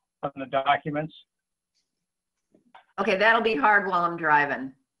the documents? Okay, that'll be hard while I'm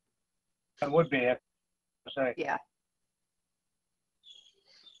driving. That would be, say. Yeah.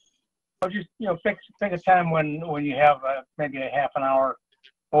 I'll just, pick a time when you have maybe a half an hour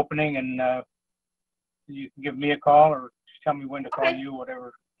opening, and you can give me a call or just tell me when to call Okay. you,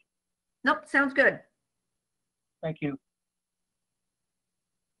 whatever. Nope, sounds good. Thank you.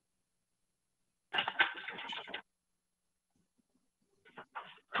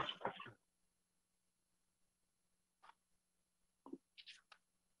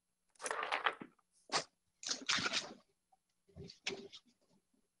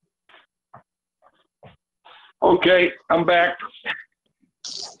 Okay, I'm back.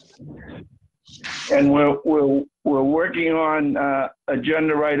 And we're working on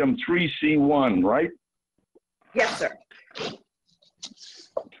agenda item 3C1, right? Yes, sir.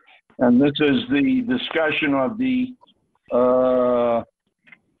 And this is the discussion of the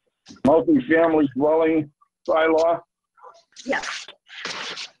multifamily dwelling bylaw. Yes.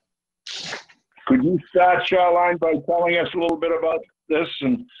 Could you start, Charlene, by telling us a little bit about this?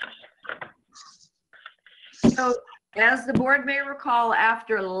 And So as the board may recall,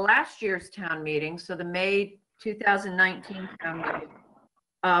 after last year's town meeting, so the May 2019 town meeting,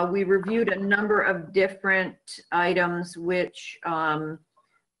 we reviewed a number of different items which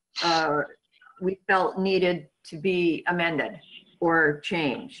we felt needed to be amended or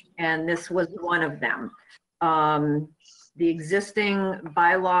changed, and this was one of them. The existing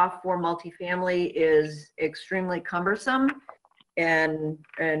bylaw for multifamily is extremely cumbersome and,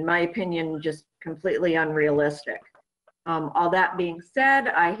 in my opinion, just completely unrealistic. All that being said,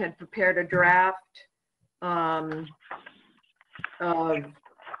 I had prepared a draft of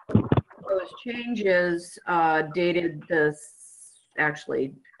those changes dated this,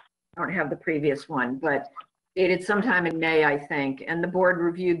 actually, I don't have the previous one, but dated sometime in May, I think. And the board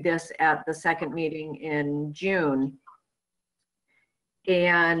reviewed this at the second meeting in June.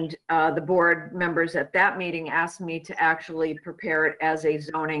 And the board members at that meeting asked me to actually prepare it as a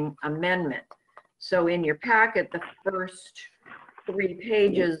zoning amendment. So in your packet, the first 3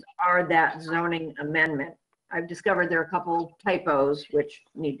 pages are that zoning amendment. I've discovered there are a couple typos which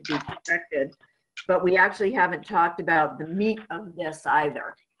need to be corrected, but we actually haven't talked about the meat of this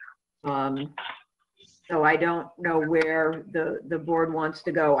either. So I don't know where the board wants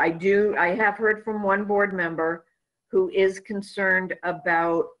to go. I have heard from one board member who is concerned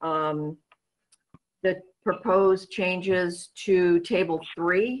about the proposed changes to table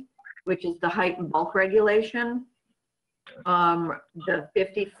 3, which is the height and bulk regulation, the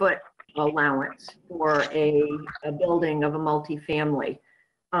 50-foot allowance for a building of a multifamily.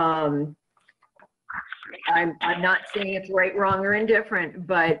 I'm not saying it's right, wrong, or indifferent,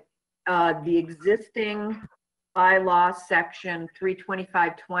 but the existing bylaw section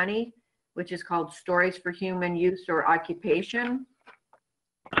 32520, which is called stories for human use or occupation.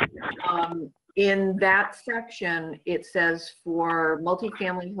 In that section, it says for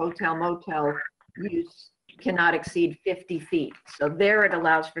multifamily hotel motel use cannot exceed 50 feet. So there it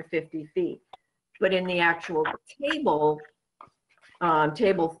allows for 50 feet. But in the actual table,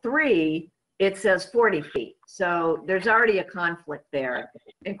 table 3, it says 40 feet. So there's already a conflict there.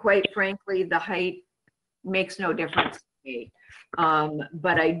 And quite frankly, the height makes no difference to me.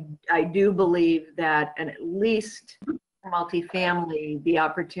 But I do believe that at least multifamily, the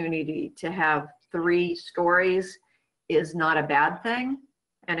opportunity to have 3 stories is not a bad thing.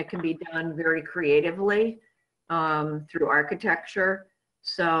 And it can be done very creatively through architecture.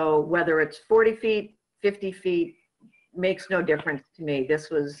 So whether it's 40 feet, 50 feet, makes no difference to me.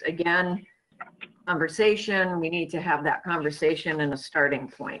 This was, again, conversation. We need to have that conversation and a starting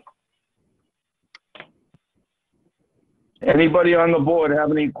point. Anybody on the board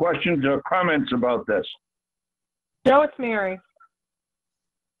have any questions or comments about this? No, it's Mary.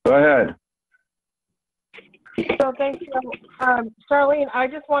 Go ahead. So thank you. Charlene, I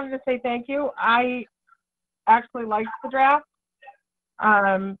just wanted to say thank you. I actually liked the draft.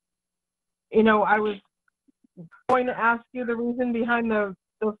 You know, I was going to ask you the reason behind the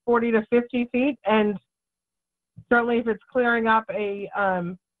 40 to 50 feet, and certainly if it's clearing up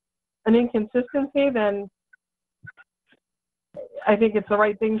an inconsistency, then I think it's the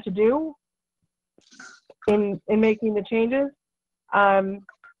right thing to do in making the changes.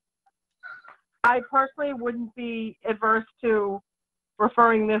 I personally wouldn't be adverse to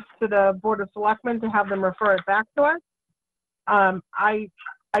referring this to the Board of Selectmen to have them refer it back to us. I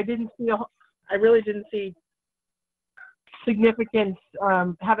really didn't see significant,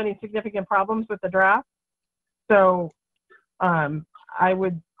 have any significant problems with the draft. So I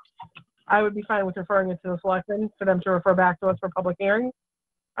would be fine with referring it to the Selectmen for them to refer back to us for public hearing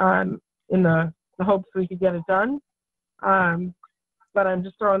in the hopes we could get it done. But I'm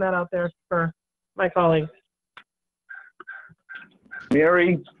just throwing that out there for my colleagues.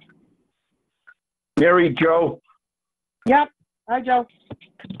 Mary, Joe. Yep. Hi, Joe.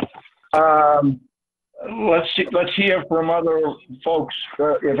 Let's hear from other folks,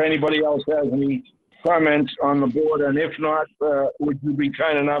 if anybody else has any comments on the board, and if not, would you be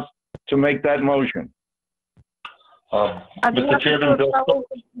kind enough to make that motion? Mr. Chairman, Bill.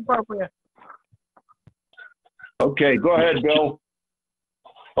 Appropriate. Okay, go ahead, Bill.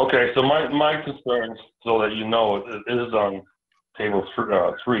 Okay, so my concerns, so that you know, it is on table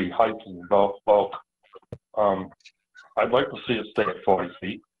 3, height and bulk. I'd like to see it stay at 40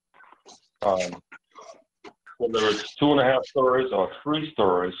 feet. Whether it's 2.5 stories or 3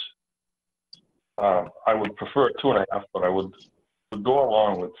 stories, I would prefer 2.5, but I would go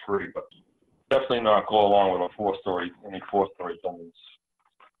along with 3, but definitely not go along with a 4-story, any 4-story buildings.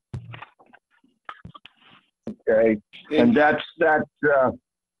 Okay, and that's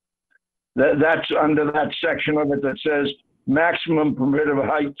under that section of it that says maximum permitted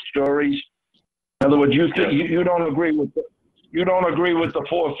height stories. In other words, you don't agree with the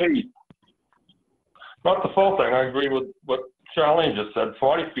 4 feet. Not the full thing. I agree with what Charlene just said.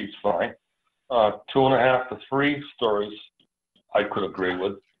 40 feet's fine. 2.5 to 3 stories, I could agree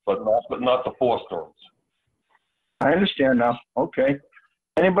with, but not the 4 stories. I understand now. Okay.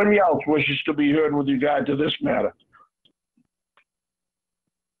 Anybody else wishes to be heard with regard to this matter?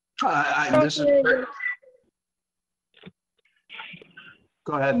 This is.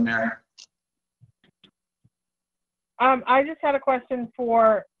 Go ahead, Mary. I just had a question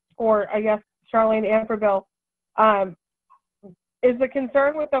for I guess Charlene and for Bill. Is the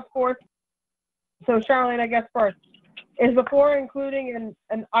concern with the 4? So Charlene, I guess first, is the 4 including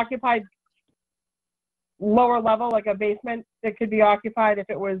an occupied lower level, like a basement that could be occupied if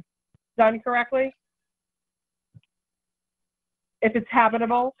it was done correctly? If it's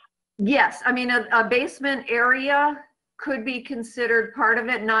habitable? Yes, I mean, a basement area could be considered part of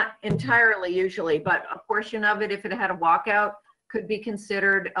it, not entirely usually, but a portion of it, if it had a walkout, could be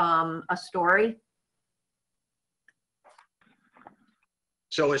considered a story.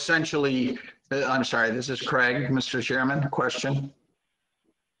 So essentially, I'm sorry, this is Craig, Mr. Chairman, question.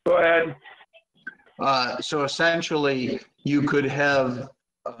 Go ahead. So essentially, you could have,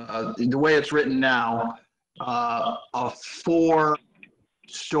 the way it's written now, a 4-story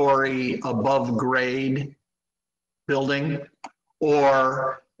above grade building,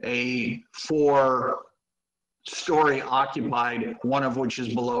 or a 4-story occupied, one of which is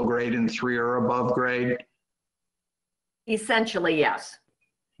below grade and 3 are above grade? Essentially, yes.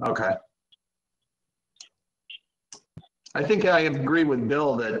 Okay. I think I agree with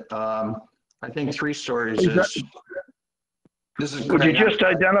Bill that I think 3 stories is. This is. Would you just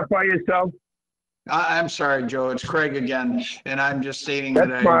identify yourself? I'm sorry, Joe. It's Craig again, and I'm just stating That's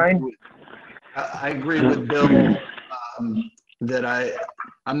that fine. I agree with Bill that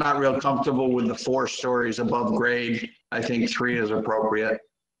I'm not real comfortable with the 4 stories above grade. I think 3 is appropriate.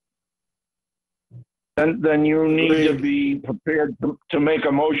 Then you need to be prepared to make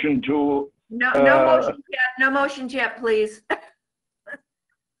a motion to No, no motions yet, no motions yet, please.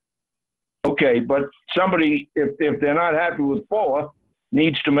 Okay, but somebody, if they're not happy with 4,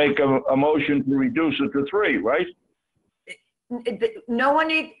 needs to make a motion to reduce it to 3, right? No one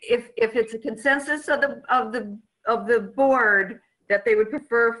need, if it's a consensus of the board that they would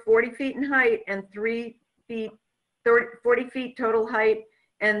prefer 40 feet in height and 3 feet, 40 feet total height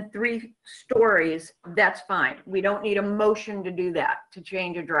and 3 stories, that's fine. We don't need a motion to do that, to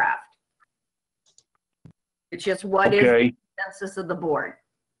change a draft. It's just what is Okay, the consensus of the board.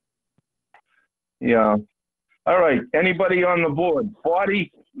 yeah. All right, anybody on the board? 40,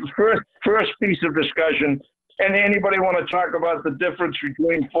 first piece of discussion, and anybody want to talk about the difference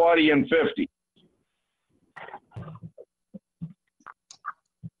between 40 and 50?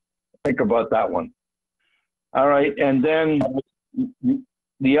 Think about that one. All right, and then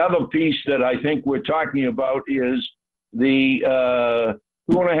the other piece that I think we're talking about is the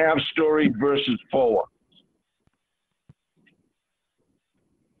 2.5 story versus 4.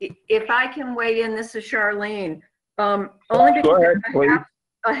 If I can weigh in, this is Charlene. Only because Go ahead, please.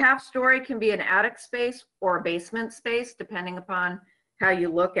 a half story can be an attic space or a basement space, depending upon how you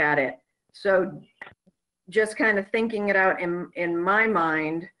look at it. So just kind of thinking it out in my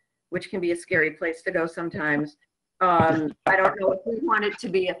mind, which can be a scary place to go sometimes. I don't know if we want it to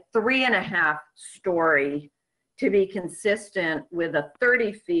be a 3.5 story to be consistent with a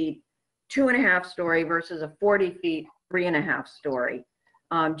 30 feet, 2.5 story versus a 40 feet, 3.5 story.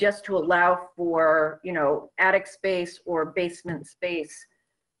 Just to allow for, you know, attic space or basement space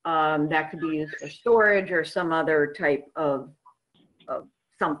that could be used for storage or some other type of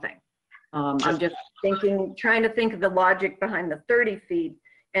something. I'm just trying to think of the logic behind the 30 feet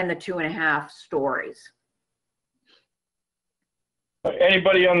and the 2.5 stories.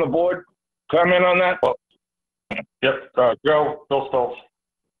 Anybody on the board comment on that? Yep, Joe, Bill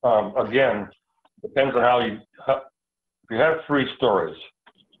Stoltz. Again, depends on how if you have 3 stories,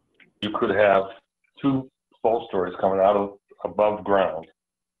 you could have 2 full stories coming out of above ground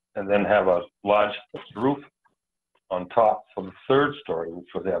and then have a large roof on top for the 3rd story, which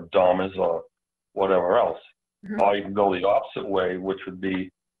would have dormers or whatever else. Mhm. Or you can go the opposite way, which would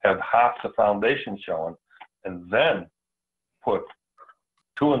be have half the foundation showing and then put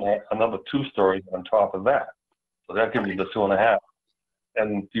another 2 stories on top of that. So that gives you the 2.5.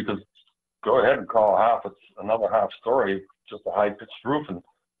 And you could go ahead and call half, it's another half story, just a high pitched roof, and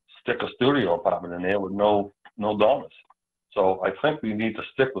stick a studio apartment in there with no dormers. So I think we need to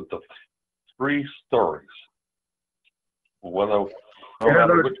stick with the 3 stories. No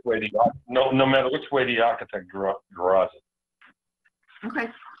matter which way the architect draws it. Okay.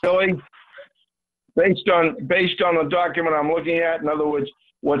 Billy, based on the document I'm looking at, in other words,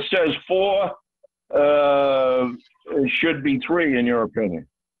 what says 4 should be 3 in your opinion?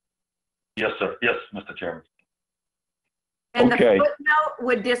 Yes, sir. Yes, Mr. Chairman. And Okay. the footnote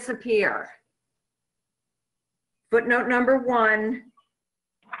would disappear. Footnote number 1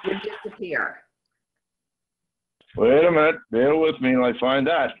 would disappear. Wait a minute, bear with me till I find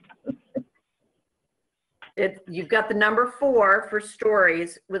that. You've got the number 4 for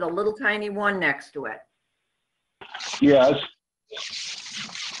stories with a little tiny 1 next to it. Yes,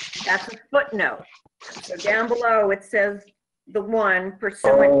 That's a footnote. So down below, it says the 1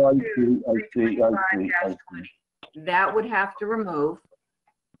 pursuant oh, I to see. 325-20. That would have to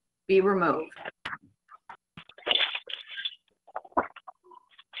be removed.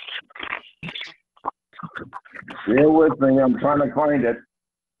 Bear with me, I'm trying to find it.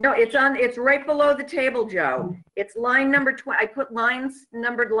 No, it's right below the table, Joe. It's line number 20. I put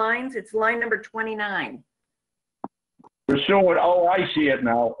numbered lines. It's line number 29. Pursuant, oh, I see it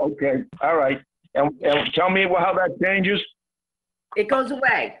now. Okay, all right. And tell me how that changes? It goes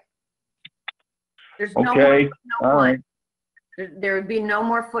away. There's no more Okay, footnote all 1. right. There would be no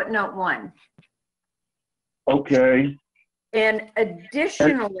more footnote 1. Okay. And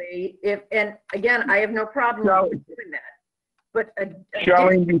additionally, and again, I have no problem Now- doing that. But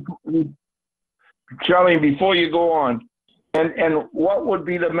Charlene, before you go on, and what would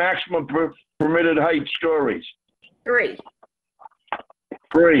be the maximum permitted height stories? 3,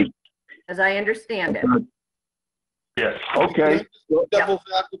 3. as I understand it. Yes. Okay. Devil's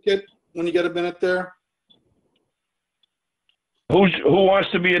advocate, when you get a minute there, Who wants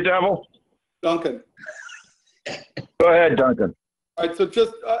to be a devil? Duncan. Go ahead, Duncan. All right, so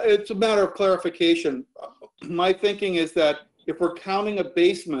just, it's a matter of clarification. My thinking is that if we're counting a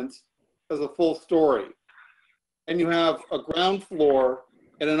basement as a full story, and you have a ground floor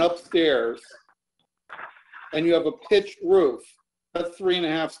and an upstairs, and you have a pitched roof, that's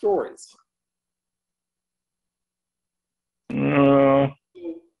 3.5 stories.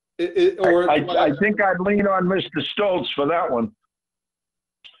 Or I think I'd lean on Mr. Stoltz for that one.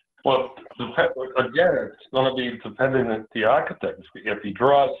 Well, again, it's going to be dependent on the architect. If he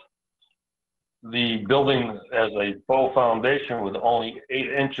draws the building as a full foundation with only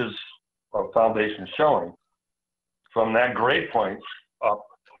 8 inches of foundation showing, from that grade point up,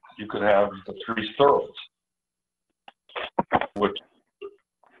 you could have the 3 stories, which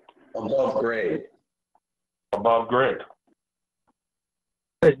Above grade. above grade.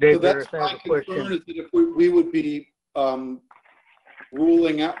 So Dave that's Harris, I my have a concern, question. is that if we would be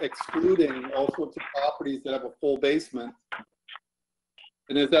ruling out, excluding all sorts of properties that have a full basement.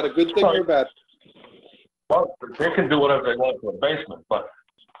 And is that a good thing or a bad? Well, they can do whatever they want for a basement, but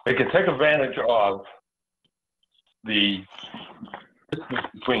they can take advantage of the distance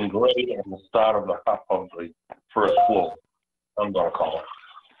between grade and the start of the first floor. I'm gonna call it.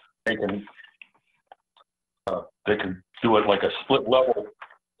 They can do it like a split level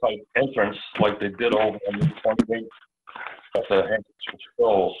type entrance, like they did over on the 28 at the Hampton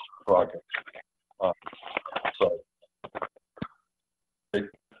Schools project. So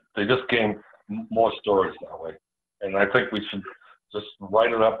they just gain more stories that way, and I think we should just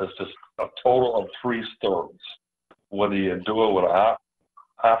write it up as just a total of 3 stories, whether you do it with a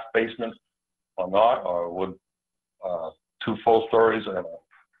half basement or not, or with 2 full stories and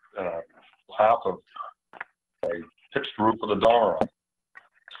a half of a pitched roof with a dormer on.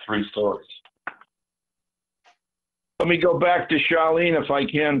 It's 3 stories. Let me go back to Charlene if I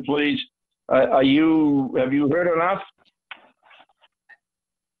can, please. Have you heard enough?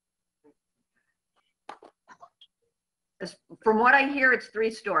 From what I hear, it's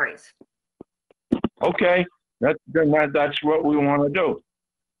 3 stories. Okay, that's what we want to do.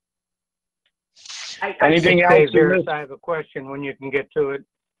 Anything Dave else in Harris, this? I have a question when you can get to it.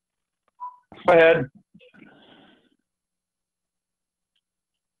 Go ahead.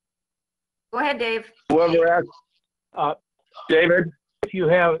 Go ahead, Dave. Whoever asked. David? If you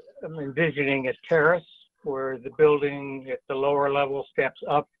have, I'm envisioning a terrace where the building at the lower level steps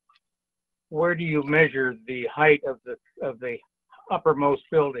up, where do you measure the height of the uppermost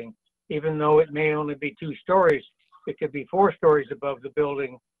building? Even though it may only be 2 stories, it could be 4 stories above the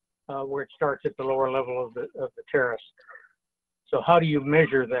building where it starts at the lower level of the terrace. So how do you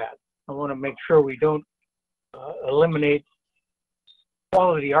measure that? I want to make sure we don't eliminate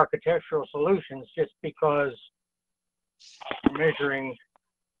quality architectural solutions just because we're measuring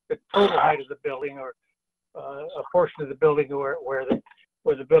the total height of the building or a portion of the building where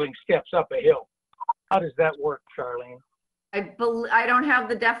the building steps up a hill. How does that work, Charlene? I don't have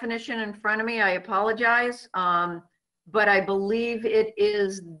the definition in front of me. I apologize. But I believe it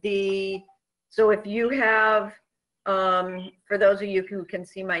is so if you have, for those of you who can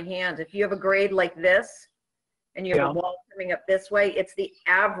see my hands, if you have a grade like this and you have a wall coming up this way, it's the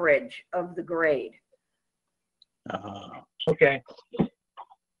average of the grade. Okay.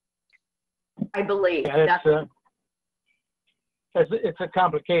 I believe. Yeah, it's a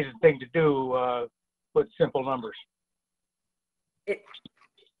complicated thing to do with simple numbers. It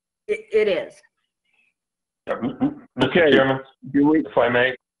is. Mr. Chairman, if I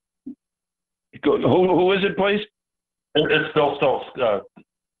may. Who is it, please? It's Bill Stoltz.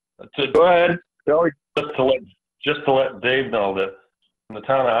 Go ahead. Just to let Dave know that in the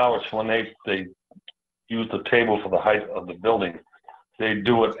town of Harwich, when they use the table for the height of the building, they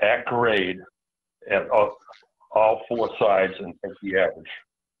do it at grade at all 4 sides and take the average.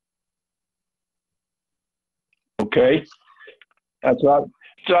 Okay. It's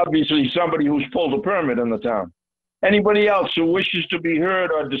obviously somebody who's pulled a permit in the town. Anybody else who wishes to be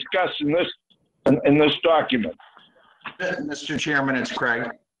heard or discussed in this document? Mr. Chairman, it's Craig.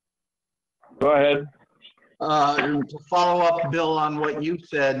 Go ahead. To follow up, Bill, on what you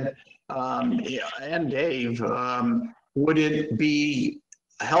said, and Dave, would it be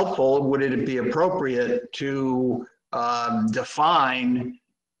helpful, would it be appropriate to define,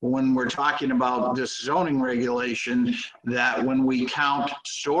 when we're talking about this zoning regulation, that when we count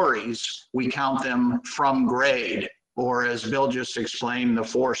stories, we count them from grade, or as Bill just explained, the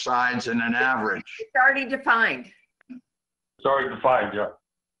 4 sides and an average? It's already defined. It's already defined, yeah.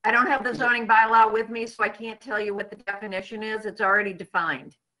 I don't have the zoning bylaw with me, so I can't tell you what the definition is. It's already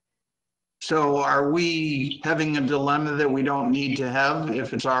defined. So are we having a dilemma that we don't need to have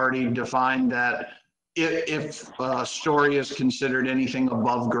if it's already defined that if a story is considered anything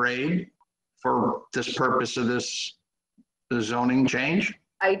above grade for this purpose of the zoning change?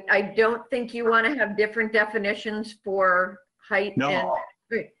 I don't think you want to have different definitions for height. No.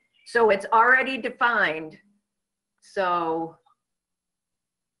 So it's already defined. So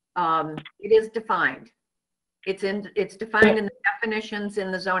it is defined. It's defined in the definitions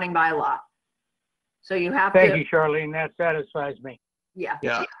in the zoning bylaw. So you have Thank to, you, Charlene. That satisfies me. yeah.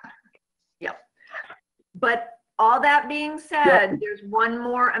 Yeah. Yep. But all that being said, there's one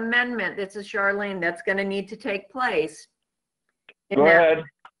more amendment, this is Charlene, that's gonna need to take place. Go ahead.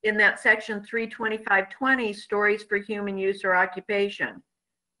 In that section 32520, stories for human use or occupation.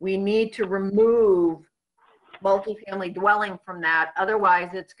 We need to remove multifamily dwelling from that, otherwise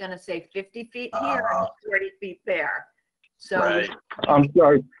it's gonna say 50 feet here and 40 feet there. So Right. I'm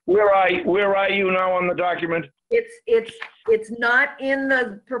sorry. Where are you now on the document? it's not in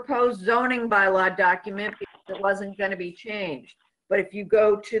the proposed zoning bylaw document because it wasn't gonna be changed. But if you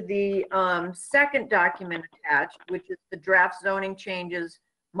go to the second document attached, which is the draft zoning changes,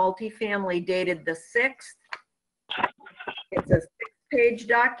 multifamily dated the 6th. It's a 6-page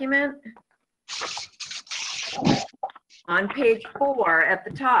document. On page 4 at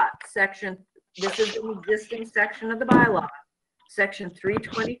the top, this is an existing section of the bylaw, section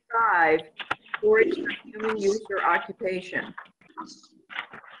 325, storage for human use or occupation.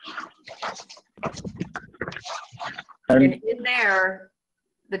 And in there,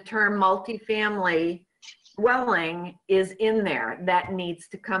 the term multifamily dwelling is in there. That needs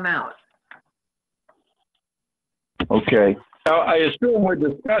to come out. Okay. Now, I assume we're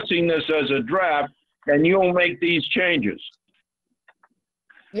discussing this as a draft, and you'll make these changes.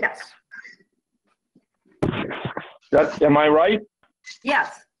 Yes, Am I right?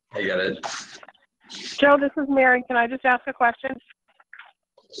 yes. I got it. Joe, this is Mary. Can I just ask a question?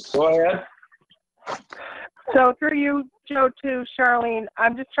 Go ahead. So through you, Joe, to Charlene,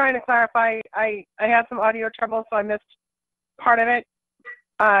 I'm just trying to clarify. I had some audio trouble, so I missed part of it.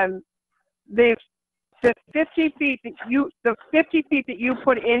 The 50 feet that you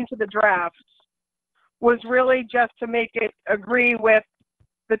put into the draft was really just to make it agree with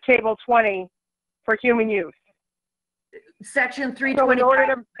the table 20 for human use. Section So in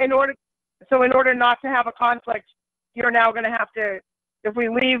 325. order not to have a conflict, you're now going to have to, if we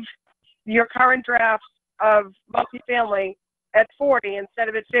leave your current draft of multifamily at 40 instead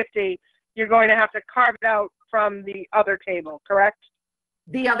of at 50, you're going to have to carve it out from the other table, correct?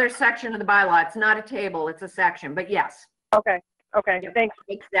 The other section of the bylaw. It's not a table, it's a section, but yes. Okay, thanks.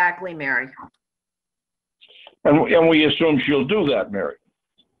 Exactly, Mary. And we assume she'll do that, Mary.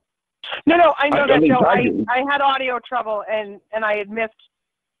 No, I know I that, mean, Joe. I do. I had audio trouble and I had missed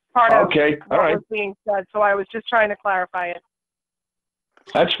part of Okay, all what right. was being said, so I was just trying to clarify it.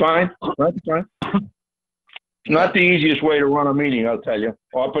 That's fine. That's fine. Not the easiest way to run a meeting, I'll tell you,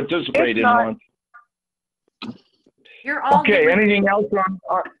 or participate in one. You're all Okay, given- anything else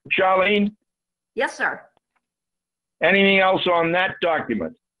on, Charlene? Yes, sir. Anything else on that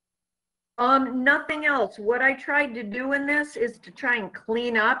document? Nothing else. What I tried to do in this is to try and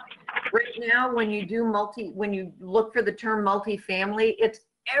clean up. Right now, when you look for the term multifamily, it's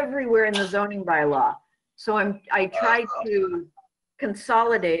everywhere in the zoning bylaw. So I tried to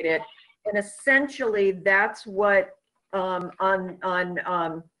consolidate it, and essentially that's what on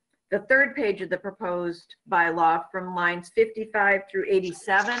the third page of the proposed bylaw from lines 55 through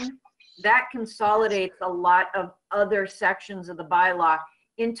 87, that consolidates a lot of other sections of the bylaw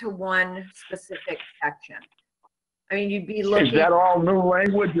into one specific section. I mean, you'd be looking. Is that all new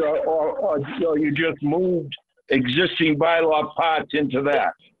language, or you just moved existing bylaw parts into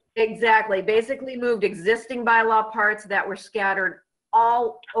that? Exactly. Basically moved existing bylaw parts that were scattered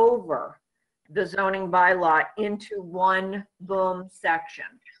all over the zoning bylaw into one boom section.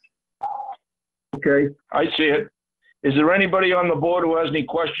 Okay, I see it. Is there anybody on the board who has any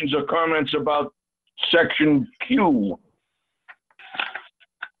questions or comments about section Q?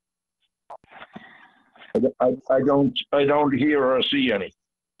 I don't hear or see any.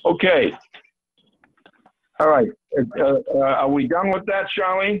 Okay. All right. Are we done with that,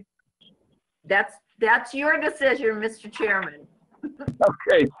 Charlene? That's your decision, Mr. Chairman.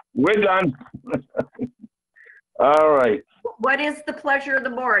 Okay, we're done. All right. What is the pleasure of the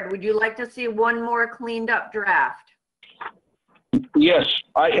board? Would you like to see one more cleaned up draft? Yes,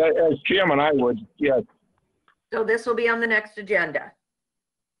 as chairman, I would, yes. So this will be on the next agenda.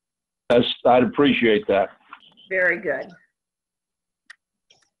 I'd appreciate that. Very good.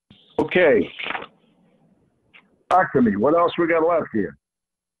 Okay. Talk to me. What else we got left here?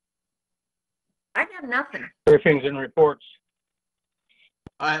 I got nothing. Briefings and reports.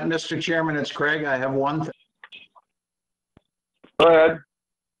 Mr. Chairman, it's Craig. I have one thing. Go ahead.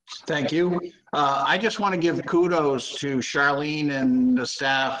 Thank you. I just want to give kudos to Charlene and the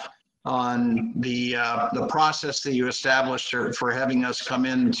staff on the process that you established for having us come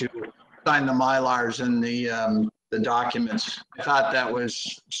in to sign the Mylars in the the documents. I thought that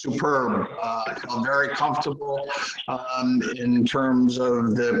was superb. I felt very comfortable in terms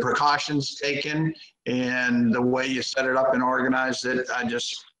of the precautions taken and the way you set it up and organized it. I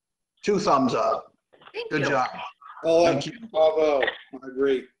just, 2 thumbs up. Good job. Oh, Thank you. bravo. I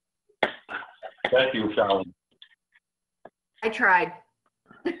agree. Thank you, Charlene. I tried.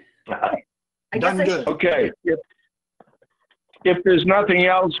 I guess Done I good. Okay, if there's nothing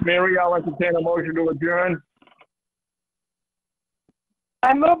else, Mary, I'll entertain a motion to adjourn.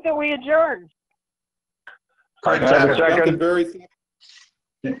 I move that we adjourn. Craig, Have a second. second? Very.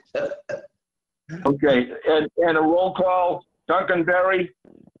 Okay, and a roll call, Duncan Berry,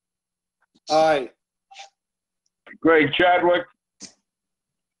 Aye. Greg Chadwick,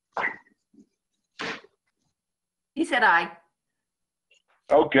 He said aye.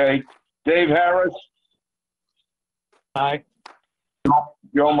 okay, Dave Harris, Aye.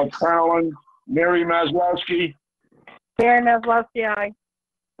 Joe McFarland, Mary Maslowski, Mary Maslowski, aye.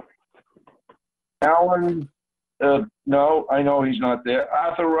 Alan, no, I know he's not there,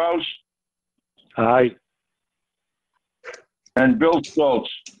 Arthur Rouse, Aye. and Bill Stoltz.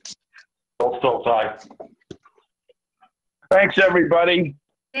 Both still tied. Thanks, everybody.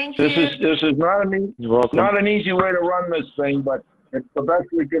 Thank you. This is not You're welcome. not an easy way to run this thing, but it's the best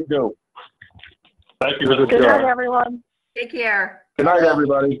we can do. Thank you. Mr. Good night, Chair. everyone. Take care. Good night,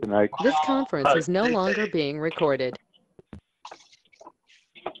 everybody. Good night. This conference is no longer being recorded.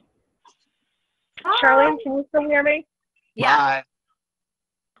 Charlene, can you still hear me? Yeah.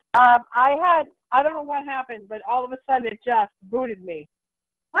 Bye. I don't know what happened, but all of a sudden it just booted me.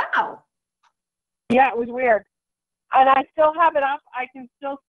 Wow. Yeah, it was weird. And I still have it up. I can still